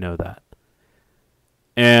 Rationally, I know that.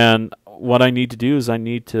 And what I need to do is I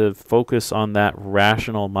need to focus on that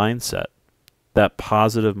rational mindset, that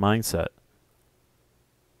positive mindset,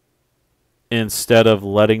 instead of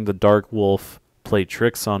letting the dark wolf play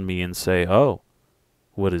tricks on me and say, oh,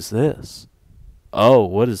 what is this? Oh,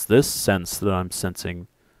 what is this sense that I'm sensing?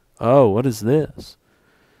 Oh, what is this?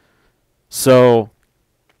 So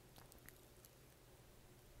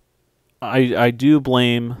I do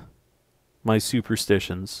blame my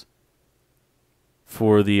superstitions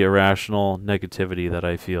for the irrational negativity that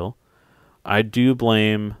I feel. I do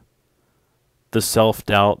blame the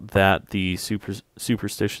self-doubt that the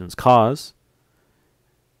superstitions cause.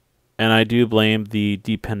 And I do blame the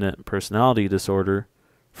dependent personality disorder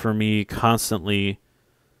for me constantly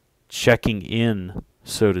checking in,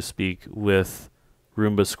 so to speak, with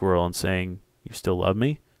Roomba Squirrel and saying, you still love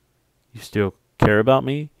me? You still care about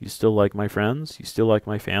me? You still like my friends? You still like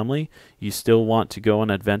my family? You still want to go on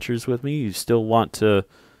adventures with me? You still want to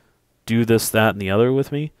do this, that, and the other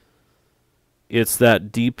with me? It's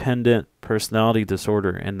that dependent personality disorder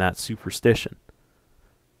and that superstition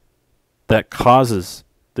that causes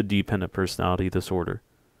the dependent personality disorder,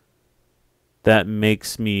 that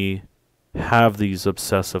makes me have these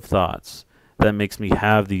obsessive thoughts, that makes me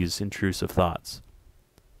have these intrusive thoughts.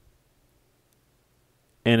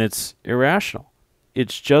 And it's irrational.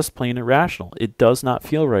 It's just plain irrational. It does not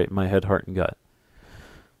feel right in my head, heart, and gut.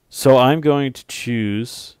 So I'm going to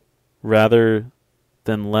choose, rather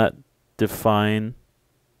than let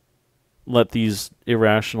these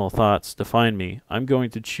irrational thoughts define me, I'm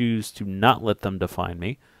going to choose to not let them define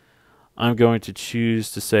me. I'm going to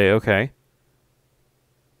choose to say, okay,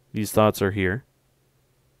 these thoughts are here,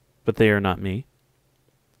 but they are not me.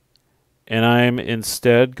 And I'm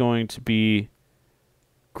instead going to be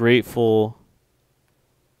grateful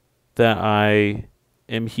that I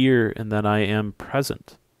am here and that I am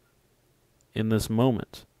present in this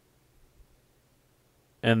moment,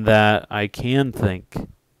 and that I can think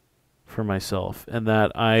for myself, and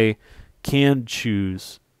that I can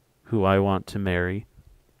choose who I want to marry,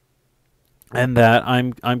 and that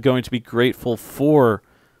I'm going to be grateful for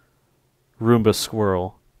Roomba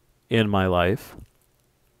Squirrel in my life,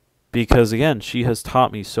 because again, she has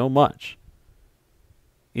taught me so much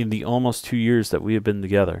in the almost 2 years that we have been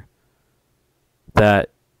together, that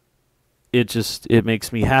it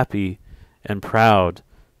makes me happy and proud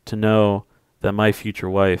to know that my future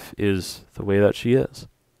wife is the way that she is.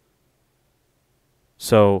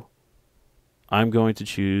 So I'm going to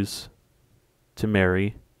choose to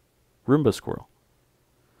marry Roomba Squirrel.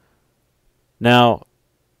 Now,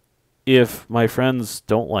 if my friends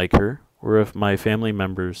don't like her, or if my family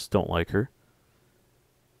members don't like her,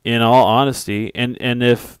 in all honesty, and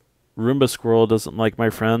if Roomba Squirrel doesn't like my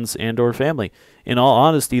friends and or family, in all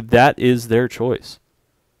honesty, that is their choice.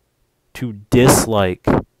 To dislike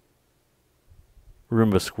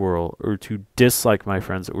Roomba Squirrel, or to dislike my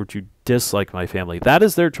friends, or to dislike my family. That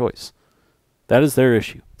is their choice. That is their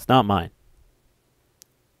issue. It's not mine.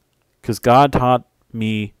 Because God taught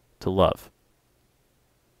me to love.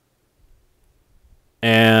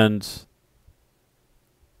 And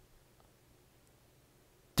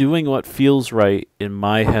doing what feels right in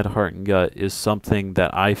my head, heart, and gut is something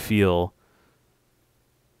that I feel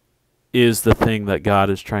is the thing that God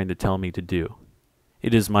is trying to tell me to do.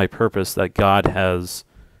 It is my purpose that God has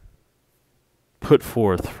put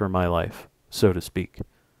forth for my life, so to speak,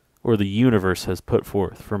 or the universe has put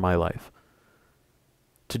forth for my life.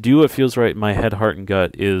 To do what feels right in my head, heart, and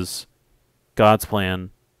gut is God's plan,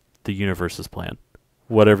 the universe's plan,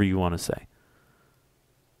 whatever you want to say.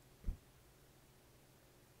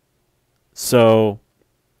 So,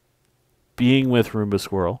 being with Roomba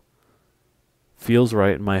Squirrel feels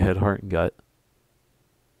right in my head, heart, and gut.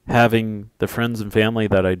 Having the friends and family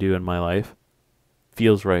that I do in my life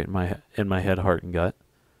feels right in my head, heart, and gut.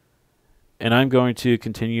 And I'm going to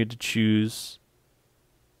continue to choose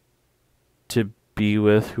to be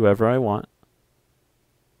with whoever I want.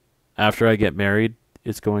 After I get married,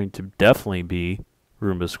 it's going to definitely be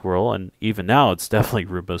Roomba Squirrel, and even now it's definitely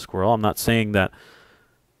Roomba Squirrel. I'm not saying that,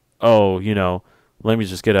 oh, let me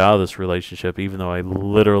just get out of this relationship, even though I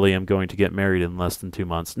literally am going to get married in less than 2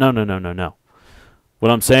 months. No.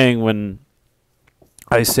 What I'm saying when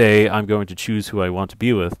I say I'm going to choose who I want to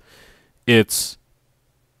be with, it's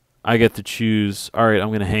I get to choose, all right, I'm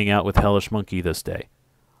going to hang out with Hellish Monkey this day.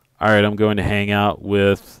 All right, I'm going to hang out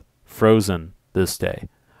with Frozen this day.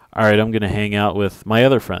 All right, I'm going to hang out with my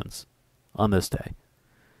other friends on this day.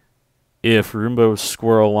 If Roomba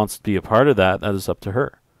Squirrel wants to be a part of that, that is up to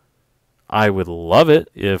her. I would love it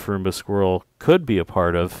if Roomba Squirrel could be a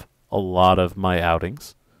part of a lot of my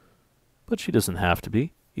outings, but she doesn't have to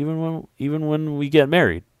be. Even when we get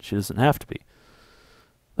married, she doesn't have to be.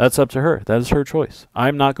 That's up to her. That is her choice.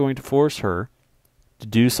 I'm not going to force her to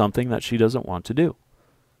do something that she doesn't want to do.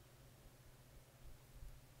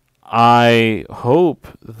 I hope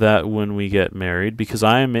that when we get married, because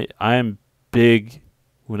I am big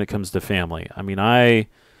when it comes to family. I mean, I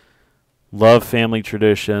love family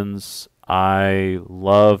traditions. I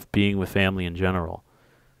love being with family in general.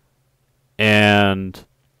 And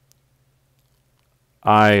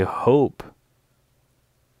I hope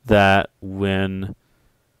that when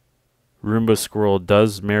Roomba Squirrel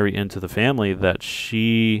does marry into the family, that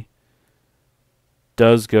she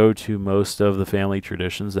does go to most of the family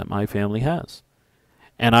traditions that my family has.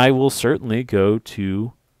 And I will certainly go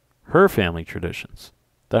to her family traditions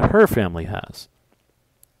that her family has.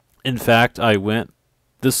 In fact, I went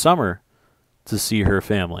this summer to see her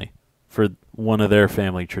family for one of their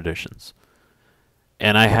family traditions.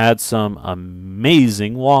 And I had some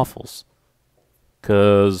amazing waffles,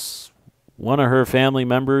 because one of her family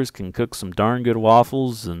members can cook some darn good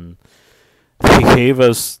waffles, and they gave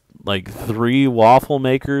us like 3 waffle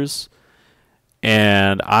makers,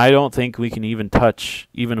 and I don't think we can even touch,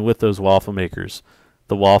 even with those waffle makers,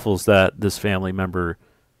 the waffles that this family member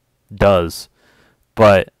does.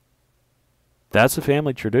 But that's a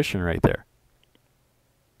family tradition right there.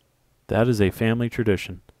 That is a family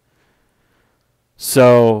tradition.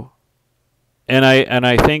 So, and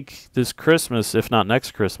I think this Christmas, if not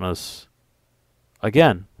next Christmas,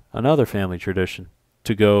 again, another family tradition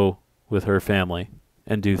to go with her family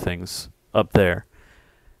and do things up there.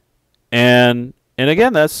 And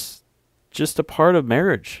again, that's just a part of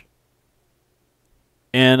marriage.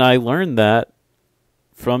 And I learned that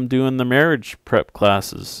from doing the marriage prep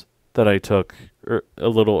classes that I took a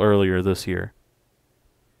little earlier this year.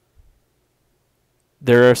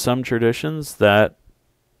 There are some traditions that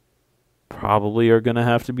probably are going to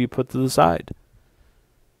have to be put to the side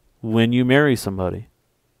when you marry somebody.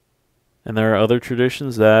 And there are other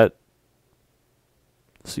traditions that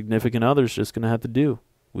significant other's just going to have to do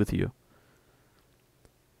with you.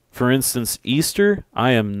 For instance, Easter,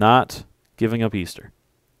 I am not giving up Easter.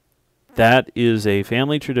 That is a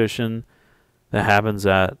family tradition that happens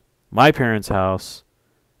at my parents' house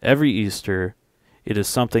every Easter. It is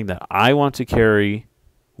something that I want to carry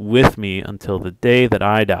with me until the day that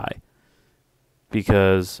I die,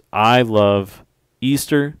 because I love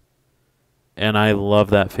Easter and I love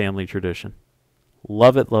that family tradition.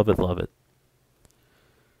 Love it, love it, love it.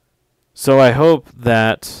 So I hope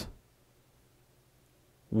that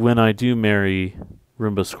when I do marry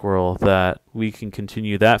Roomba Squirrel, that we can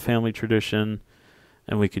continue that family tradition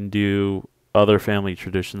and we can do other family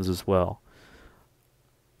traditions as well.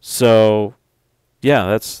 So, yeah,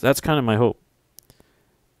 that's kind of my hope.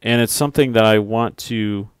 And it's something that I want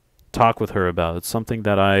to talk with her about. It's something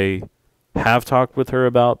that I have talked with her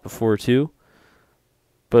about before too,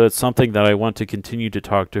 but it's something that I want to continue to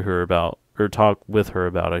talk to her about, or talk with her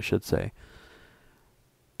about, I should say.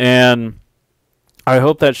 And I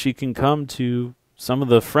hope that she can come to some of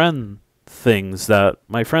the friend things that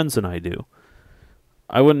my friends and I do.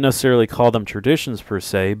 I wouldn't necessarily call them traditions per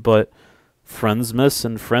se, but Friendsmas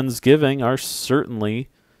and Friendsgiving are certainly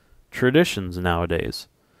traditions nowadays.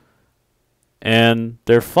 And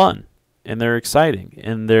they're fun, and they're exciting,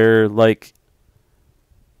 and they're like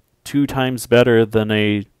 2 times better than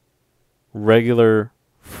a regular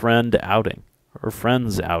friend outing or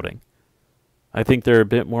friends outing. I think they're a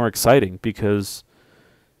bit more exciting because,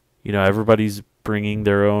 you know, everybody's bringing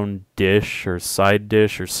their own dish or side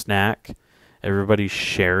dish or snack. Everybody's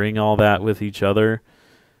sharing all that with each other.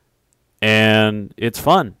 And it's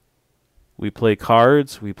fun. We play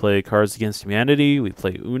cards. We play Cards Against Humanity. We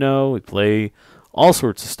play Uno. We play all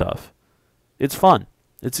sorts of stuff. It's fun.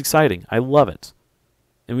 It's exciting. I love it.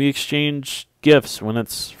 And we exchange gifts when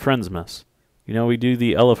it's Friendsmas. You know, we do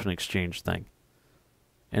the elephant exchange thing.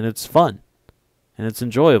 And it's fun. And it's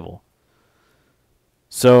enjoyable.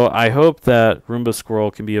 So I hope that Roomba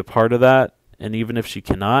Squirrel can be a part of that. And even if she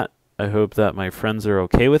cannot, I hope that my friends are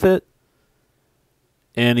okay with it.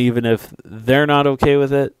 And even if they're not okay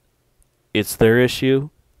with it, it's their issue.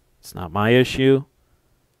 It's not my issue.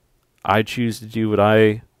 I choose to do what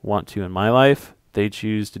I want to in my life. They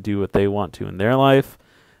choose to do what they want to in their life.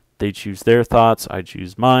 They choose their thoughts. I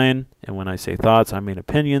choose mine. And when I say thoughts, I mean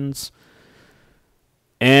opinions.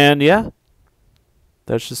 And yeah,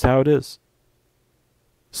 that's just how it is.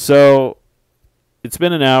 So it's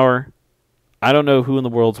been an hour. I don't know who in the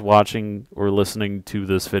world's watching or listening to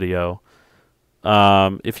this video.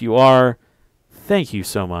 If you are, thank you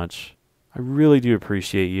so much. I really do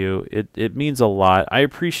appreciate you. It means a lot. I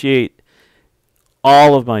appreciate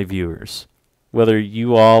all of my viewers, whether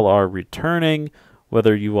you all are returning,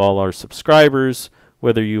 whether you all are subscribers,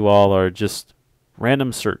 whether you all are just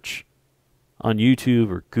random search on YouTube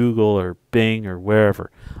or Google or Bing or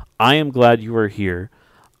wherever. I am glad you are here.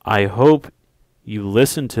 I hope you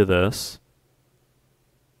listen to this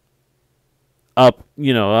up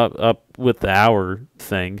with the hour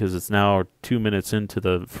thing, because it's now 2 minutes into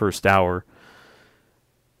the first hour.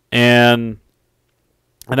 And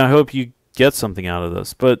I hope you get something out of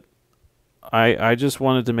this. But I just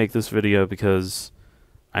wanted to make this video because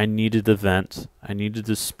I needed to vent. I needed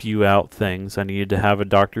to spew out things. I needed to have a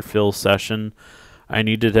Dr. Phil session. I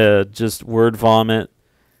needed to just word vomit.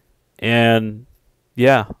 And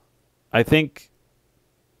yeah, I think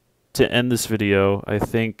to end this video, I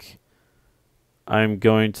think I'm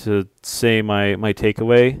going to say my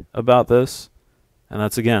takeaway about this. And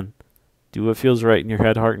that's, again, do what feels right in your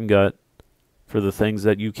head, heart, and gut for the things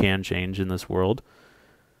that you can change in this world.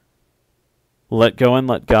 Let go and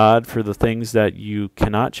let God for the things that you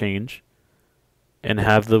cannot change. And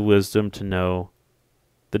have the wisdom to know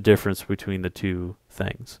the difference between the two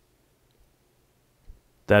things.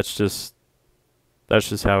 That's just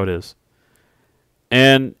how it is.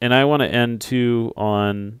 And I want to end too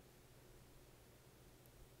on,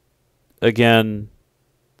 again,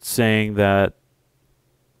 saying that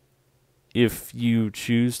if you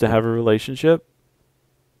choose to have a relationship,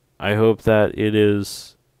 I hope that it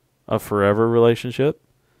is a forever relationship.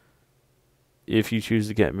 If you choose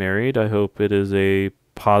to get married, I hope it is a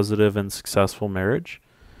positive and successful marriage.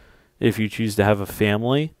 If you choose to have a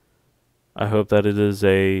family, I hope that it is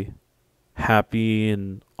a happy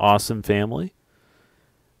and awesome family.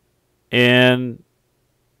 And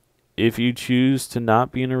if you choose to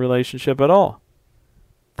not be in a relationship at all,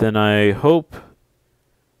 then I hope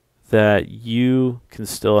that you can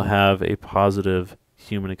still have a positive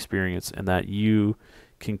human experience and that you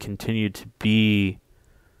can continue to be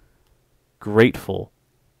grateful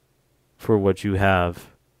for what you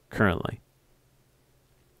have currently.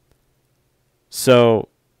 So,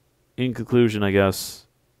 in conclusion, I guess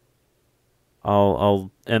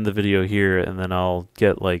I'll end the video here, and then I'll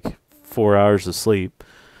get like 4 hours of sleep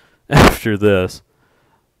after this.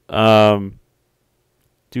 Do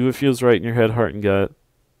what feels right in your head, heart, and gut.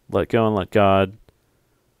 Let go and let God.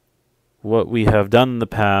 What we have done in the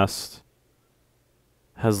past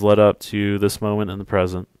has led up to this moment in the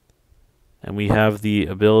present. And we have the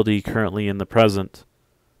ability currently in the present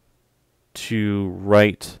to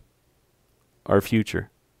write our future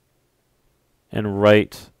and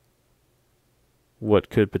write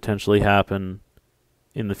what could potentially happen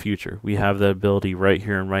in the future. We have that ability right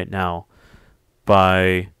here and right now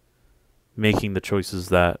by making the choices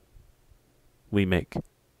that we make.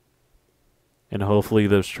 And hopefully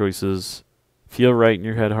those choices feel right in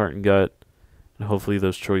your head, heart, and gut. And hopefully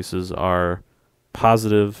those choices are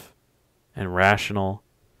positive and rational.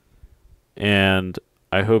 And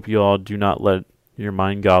I hope you all do not let your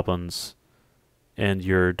mind goblins and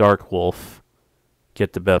your dark wolf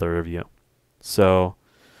get the better of you. So,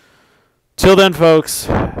 till then, folks,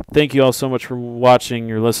 thank you all so much for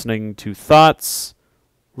watching or listening to Thoughts.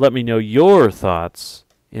 Let me know your thoughts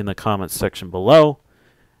in the comments section below.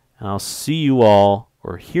 And I'll see you all,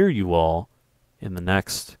 or hear you all, in the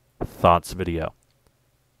next Thoughts video.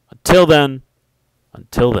 Until then.